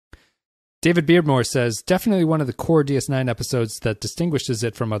Dax. David Beardmore says, definitely one of the core DS9 episodes that distinguishes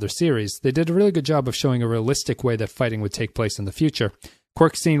it from other series. They did a really good job of showing a realistic way that fighting would take place in the future.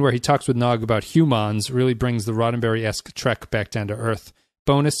 Quark's scene where he talks with Nog about humans really brings the Roddenberry-esque Trek back down to Earth.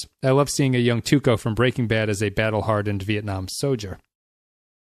 Bonus, I love seeing a young Tuco from Breaking Bad as a battle-hardened Vietnam soldier.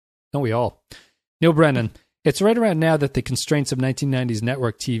 Don't we all? Neil Brennan, it's right around now that the constraints of 1990s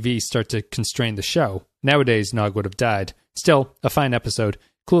network TV start to constrain the show. Nowadays, Nog would have died. Still, a fine episode.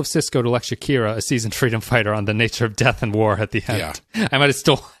 Cool of Sisko to lecture Kira, a seasoned freedom fighter, on the nature of death and war at the end. Yeah. I might have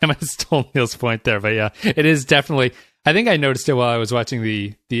stole Neil's point there, but yeah, it is definitely. I think I noticed it while I was watching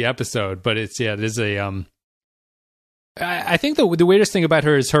the episode, but it is a. I think the weirdest thing about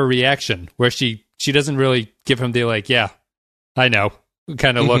her is her reaction, where she doesn't really give him the like, yeah, I know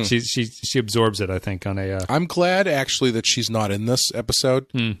kind of look. She absorbs it. I think on a. I'm glad actually that she's not in this episode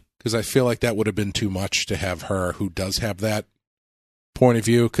because I feel like that would have been too much to have her, who does have that point of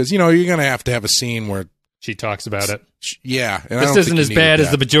view, because you're going to have a scene where she talks about it. Yeah, and this isn't as bad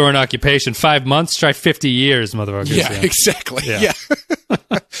as the Bajoran occupation. 5 months, try 50 years, motherfuckers. Yeah, exactly. Yeah.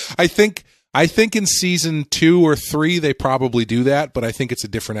 I think in season 2 or 3 they probably do that, but I think it's a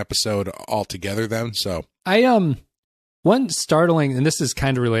different episode altogether then. So one startling, and this is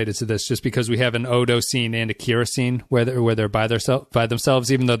kind of related to this, just because we have an Odo scene and a Kira scene where they're by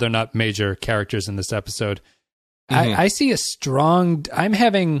themselves, even though they're not major characters in this episode. I see I'm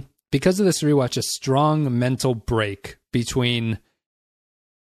having, because of this rewatch, a strong mental break between,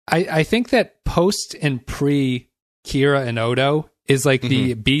 I think that post and pre Kira and is like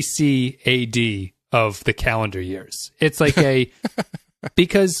the BC AD of the calendar years. It's like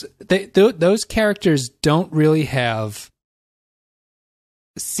because those characters don't really have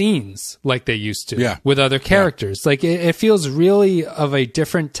scenes like they used to with other characters. Like it feels really of a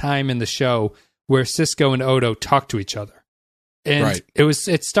different time in the show where Sisko and Odo talk to each other. And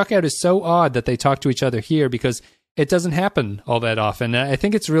it stuck out as so odd that they talk to each other here, because it doesn't happen all that often. And I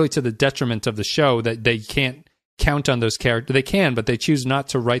think it's really to the detriment of the show that they can't count on those characters. They can, but they choose not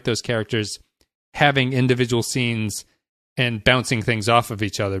to write those characters having individual scenes and bouncing things off of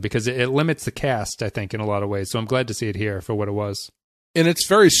each other, because it limits the cast, I think, in a lot of ways. So I'm glad to see it here for what it was. And it's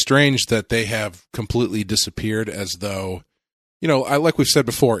very strange that they have completely disappeared, as though, like we've said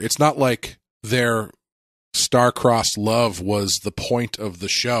before, it's not like their star-crossed love was the point of the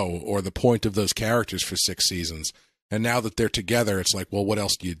show or the point of those characters for 6 seasons. And now that they're together, it's like, well, what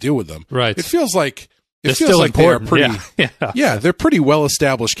else do you do with them? Right. It feels like they're still important. They are pretty, they're pretty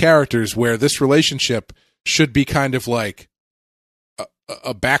well-established characters, where this relationship should be kind of like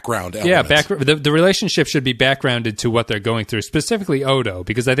a background element. Yeah, the relationship should be backgrounded to what they're going through, specifically Odo,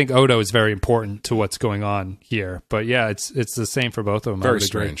 because I think Odo is very important to what's going on here. But yeah, it's the same for both of them. Very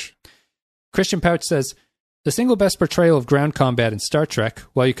strange. Christian Pouch says, the single best portrayal of ground combat in Star Trek,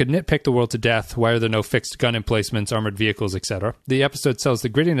 while you could nitpick the world to death, why are there no fixed gun emplacements, armored vehicles, etc., the episode sells the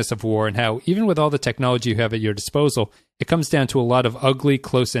grittiness of war and how, even with all the technology you have at your disposal, it comes down to a lot of ugly,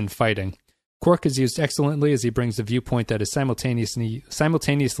 close-in fighting. Quark is used excellently as he brings a viewpoint that is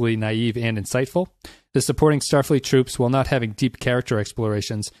simultaneously naive and insightful. The supporting Starfleet troops, while not having deep character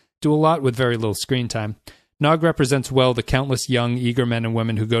explorations, do a lot with very little screen time. Nog represents well the countless young, eager men and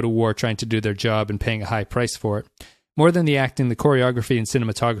women who go to war trying to do their job and paying a high price for it. More than the acting, the choreography and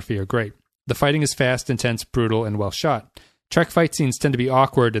cinematography are great. The fighting is fast, intense, brutal, and well shot. Trek fight scenes tend to be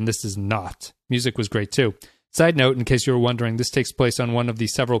awkward, and this is not. Music was great too. Side note, in case you were wondering, this takes place on one of the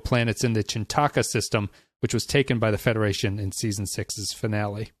several planets in the Chintaka system, which was taken by the Federation in Season 6's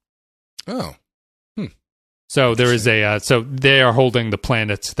finale. Oh. So there is so they are holding the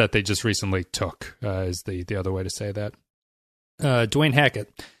planet that they just recently took, is the other way to say that. Dwayne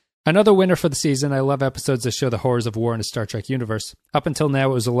Hackett. Another winner for the season. I love episodes that show the horrors of war in a Star Trek universe. Up until now,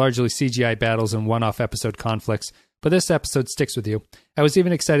 it was largely CGI battles and one-off episode conflicts, but this episode sticks with you. I was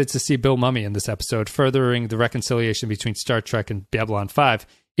even excited to see Bill Mummy in this episode, furthering the reconciliation between Star Trek and Babylon 5,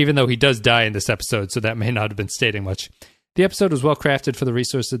 even though he does die in this episode, so that may not have been stating much. The episode was well crafted for the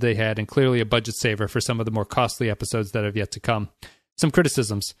resources they had, and clearly a budget saver for some of the more costly episodes that have yet to come. Some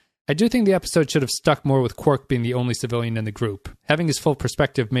criticisms. I do think the episode should have stuck more with Quark being the only civilian in the group. Having his full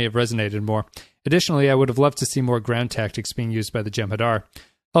perspective may have resonated more. Additionally, I would have loved to see more ground tactics being used by the Jem'Hadar.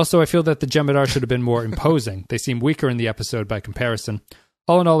 Also, I feel that the Jem'Hadar should have been more imposing. They seem weaker in the episode by comparison.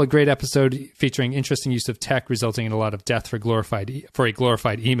 All in all, a great episode featuring interesting use of tech, resulting in a lot of death for a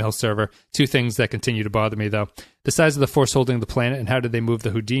glorified email server. 2 things that continue to bother me, though. The size of the force holding the planet and how did they move the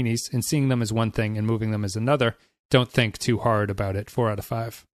Houdinis, and seeing them as one thing and moving them as another. Don't think too hard about it. 4 out of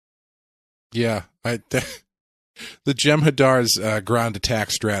 5. Yeah, the Jem'Hadar's ground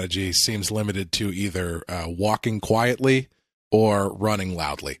attack strategy seems limited to either walking quietly or running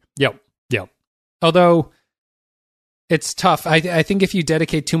loudly. Yep. Although it's tough. I think if you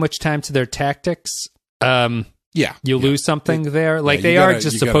dedicate too much time to their tactics, you lose something there. Like they are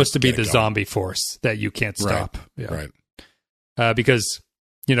just supposed to be the zombie force that you can't stop. Right. Yeah. Right. Because,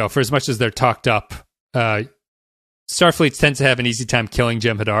 for as much as they're talked up, Starfleet tends to have an easy time killing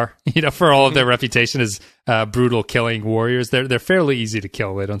Jem'Hadar. For all of their reputation as brutal killing warriors, they're fairly easy to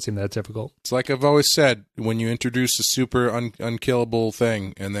kill. They don't seem that difficult. It's like I've always said, when you introduce a super unkillable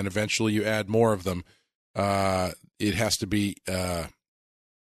thing, and then eventually you add more of them, it has to be.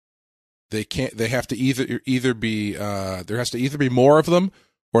 They have to either be. There has to either be more of them,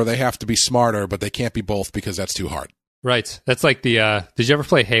 or they have to be smarter. But they can't be both because that's too hard. Right. That's like the. Did you ever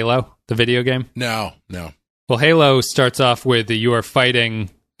play Halo, the video game? No. Well, Halo starts off with you are fighting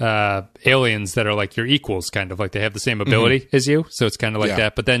aliens that are like your equals, kind of like they have the same ability as you. So it's kind of like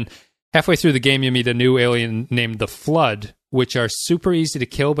that. But then halfway through the game, you meet a new alien named the Flood, which are super easy to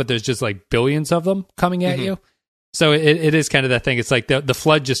kill, but there's just like billions of them coming at you. So it is kind of that thing. It's like the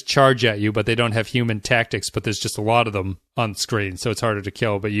Flood just charge at you, but they don't have human tactics, but there's just a lot of them on screen. So it's harder to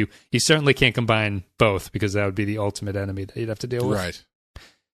kill. But you certainly can't combine both because that would be the ultimate enemy that you'd have to deal with. Right.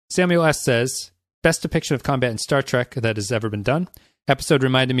 Samuel S. says, best depiction of combat in Star Trek that has ever been done. Episode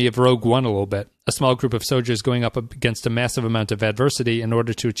reminded me of Rogue One a little bit. A small group of soldiers going up against a massive amount of adversity in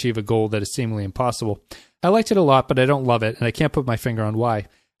order to achieve a goal that is seemingly impossible. I liked it a lot, but I don't love it, and I can't put my finger on why.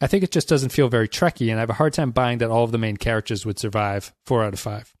 I think it just doesn't feel very Trekky, and I have a hard time buying that all of the main characters would survive. 4 out of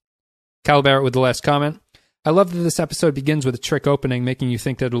 5. Cal Barrett with the last comment. I love that this episode begins with a trick opening, making you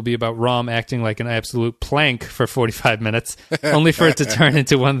think that it'll be about Rom acting like an absolute plank for 45 minutes, only for it to turn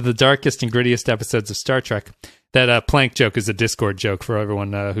into one of the darkest and grittiest episodes of Star Trek. That plank joke is a Discord joke for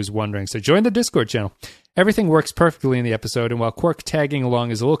everyone who's wondering, so join the Discord channel. Everything works perfectly in the episode, and while Quark tagging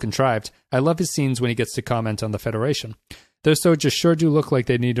along is a little contrived, I love his scenes when he gets to comment on the Federation. Those soldiers sure do look like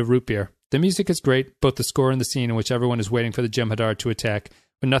they need a root beer. The music is great, both the score and the scene in which everyone is waiting for the Jem'Hadar to attack,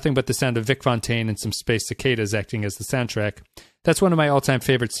 with nothing but the sound of Vic Fontaine and some space cicadas acting as the soundtrack. That's one of my all-time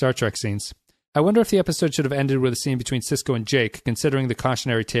favorite Star Trek scenes. I wonder if the episode should have ended with a scene between Sisko and Jake, considering the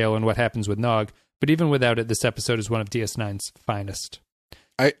cautionary tale and what happens with Nog, but even without it, this episode is one of DS9's finest.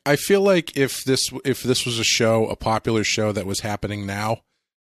 I feel like if this was a popular show that was happening now,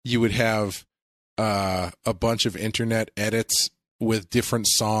 you would have a bunch of internet edits with different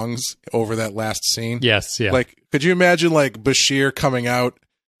songs over that last scene. Yes, yeah. Like, could you imagine like Bashir coming out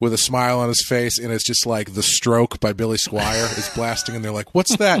with a smile on his face, and it's just like The Stroke by Billy Squier is blasting, and they're like,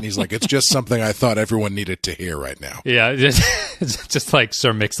 "What's that?" And he's like, "It's just something I thought everyone needed to hear right now." Yeah, it's just like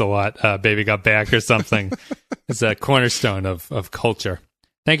Sir Mix-a-Lot, Baby Got Back or something. It's a cornerstone of culture.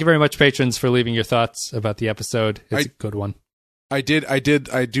 Thank you very much, patrons, for leaving your thoughts about the episode. It's a good one. I do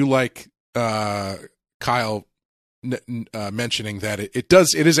like Kyle mentioning that it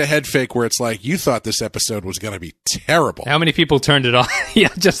is a head fake where it's like, you thought this episode was going to be terrible. How many people turned it off? Yeah,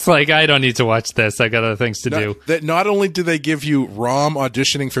 just like, I don't need to watch this. I got other things to do. That not only do they give you Rom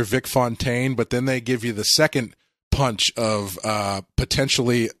auditioning for Vic Fontaine, but then they give you the second punch of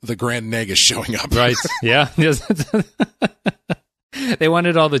potentially the Grand Negus showing up. Right. Yeah. They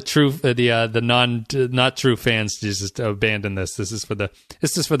wanted all the not true fans to just abandon this. This is for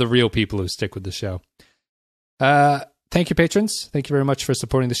the real people who stick with the show. Thank you, patrons. Thank you very much for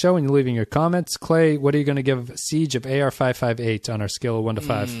supporting the show and leaving your comments. Clay, what are you going to give Siege of AR-558 on our scale of 1 to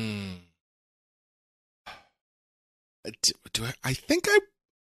 5?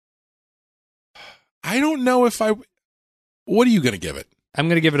 I don't know if I. What are you going to give it? I'm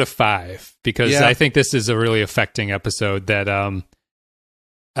going to give it a 5 because I think this is a really affecting episode that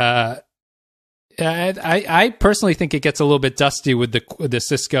I personally think it gets a little bit dusty with the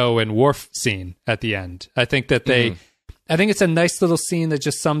Sisko and Worf scene at the end. I think that I think it's a nice little scene that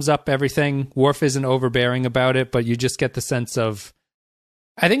just sums up everything. Worf isn't overbearing about it, but you just get the sense of,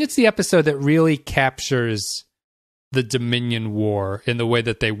 I think it's the episode that really captures the Dominion War in the way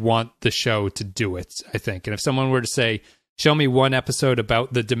that they want the show to do it, I think. And if someone were to say, show me one episode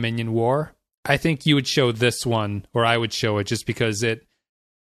about the Dominion War, I think you would show this one, or I would show it, just because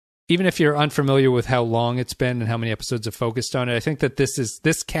even if you're unfamiliar with how long it's been and how many episodes have focused on it, I think that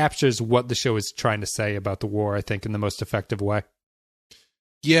this captures what the show is trying to say about the war, I think, in the most effective way.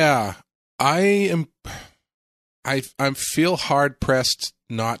 Yeah, I feel hard pressed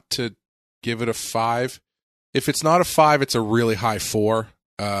not to give it a 5. If it's not a 5, it's a really high 4.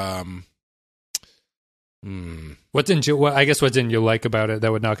 What didn't you like about it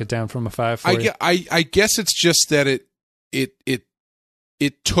that would knock it down from a 5 for you? I guess it's just that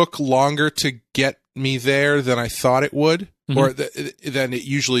it took longer to get me there than I thought it would, or than it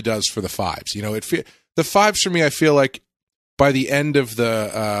usually does for the 5s. You know, the 5s for me, I feel like by the end of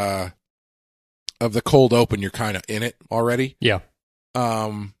the of the cold open, you're kind of in it already. Yeah.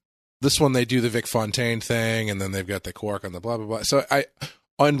 This one they do the Vic Fontaine thing, and then they've got the Quark on the blah blah blah. So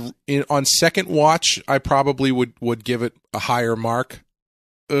on second watch, I probably would give it a higher mark.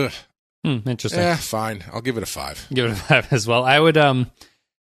 Ugh. Interesting. Yeah, fine. I'll give it a 5. Give it a 5 as well. I would.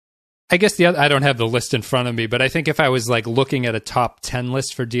 I guess I don't have the list in front of me, but I think if I was like looking at a top 10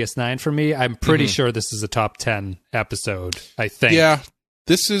 list for DS9 for me, I'm pretty sure this is a top 10 episode. I think. Yeah,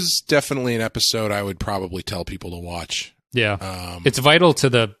 this is definitely an episode I would probably tell people to watch. Yeah, it's vital to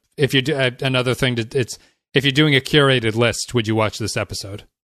the. If you do another thing, if you're doing a curated list, would you watch this episode?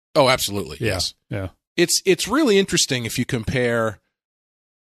 Oh, absolutely. Yeah. Yes. Yeah. It's really interesting if you compare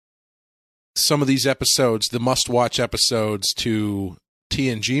some of these episodes, the must-watch episodes, to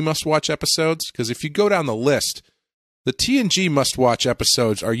TNG must-watch episodes. Because if you go down the list, the TNG must-watch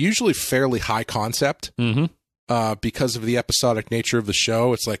episodes are usually fairly high concept because of the episodic nature of the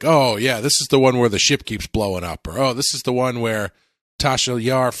show. It's like, oh, yeah, this is the one where the ship keeps blowing up. Or, oh, this is the one where Tasha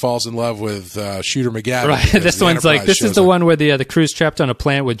Yar falls in love with Shooter McGavin. Right. This one's like, this is the one where the crew's trapped on a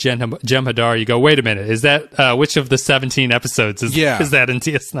planet with Jem'Hadar. You go, wait a minute, is that which of the 17 episodes is that in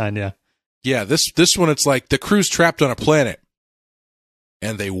DS9? Yeah. Yeah, this one, it's like the crew's trapped on a planet,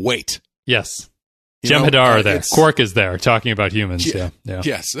 and they wait. Yes. Jem'Hadar are there. Quark is there, talking about humans. Yeah.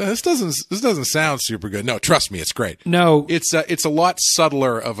 Yes. This doesn't sound super good. No, trust me, it's great. No. It's a lot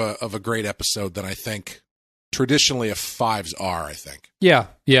subtler of a great episode than I think traditionally a 5s are, I think. Yeah.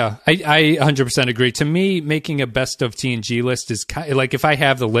 I 100% agree. To me, making a best of TNG list is kind of, like, if I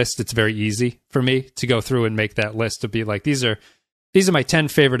have the list, it's very easy for me to go through and make that list to be like, these are my 10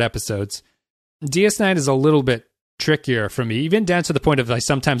 favorite episodes. DS9 is a little bit trickier for me, even down to the point of I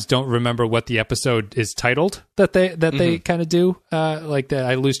sometimes don't remember what the episode is titled that they kind of do. Like that,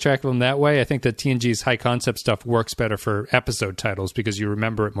 I lose track of them that way. I think that TNG's high concept stuff works better for episode titles because you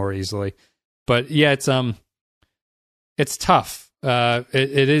remember it more easily. But yeah, it's tough.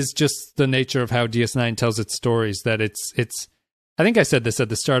 It is just the nature of how DS9 tells its stories that it's. I think I said this at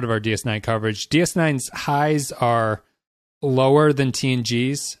the start of our DS9 coverage. DS9's highs are lower than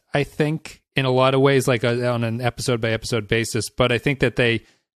TNG's, I think, in a lot of ways, like on an episode by episode basis. But I think that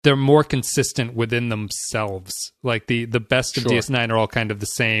they're more consistent within themselves. Like the best of DS9 are all kind of the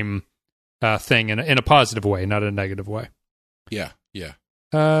same thing in a positive way, not a negative way. Yeah.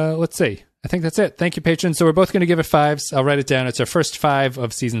 Let's see. I think that's it. Thank you, patrons. So we're both going to give it 5s. I'll write it down. It's our first 5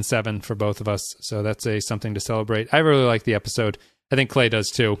 of season 7 for both of us. So that's something to celebrate. I really like the episode. I think Clay does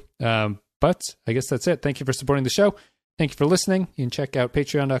too. But I guess that's it. Thank you for supporting the show. Thank you for listening. You can check out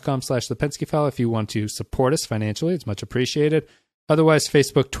patreon.com/the Pensky File if you want to support us financially. It's much appreciated. Otherwise,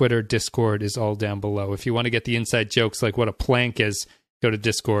 Facebook, Twitter, Discord is all down below. If you want to get the inside jokes like what a plank is, go to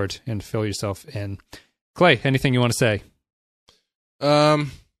Discord and fill yourself in. Clay, anything you want to say?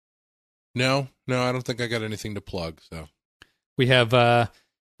 No, I don't think I got anything to plug. So we have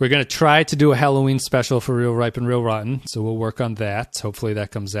we're going to try to do a Halloween special for Real Ripe and Real Rotten, so we'll work on that. Hopefully that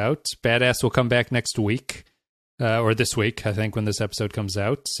comes out. Badass will come back next week. Or this week, I think, when this episode comes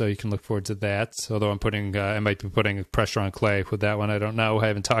out. So you can look forward to that. Although I might be putting pressure on Clay with that one. I don't know. I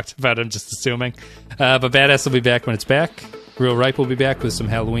haven't talked about it. I'm just assuming. But Badass will be back when it's back. Real Ripe will be back with some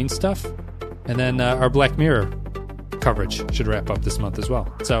Halloween stuff. And then our Black Mirror coverage should wrap up this month as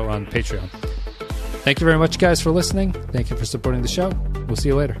well. So on Patreon. Thank you very much, guys, for listening. Thank you for supporting the show. We'll see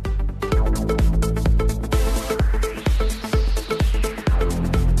you later.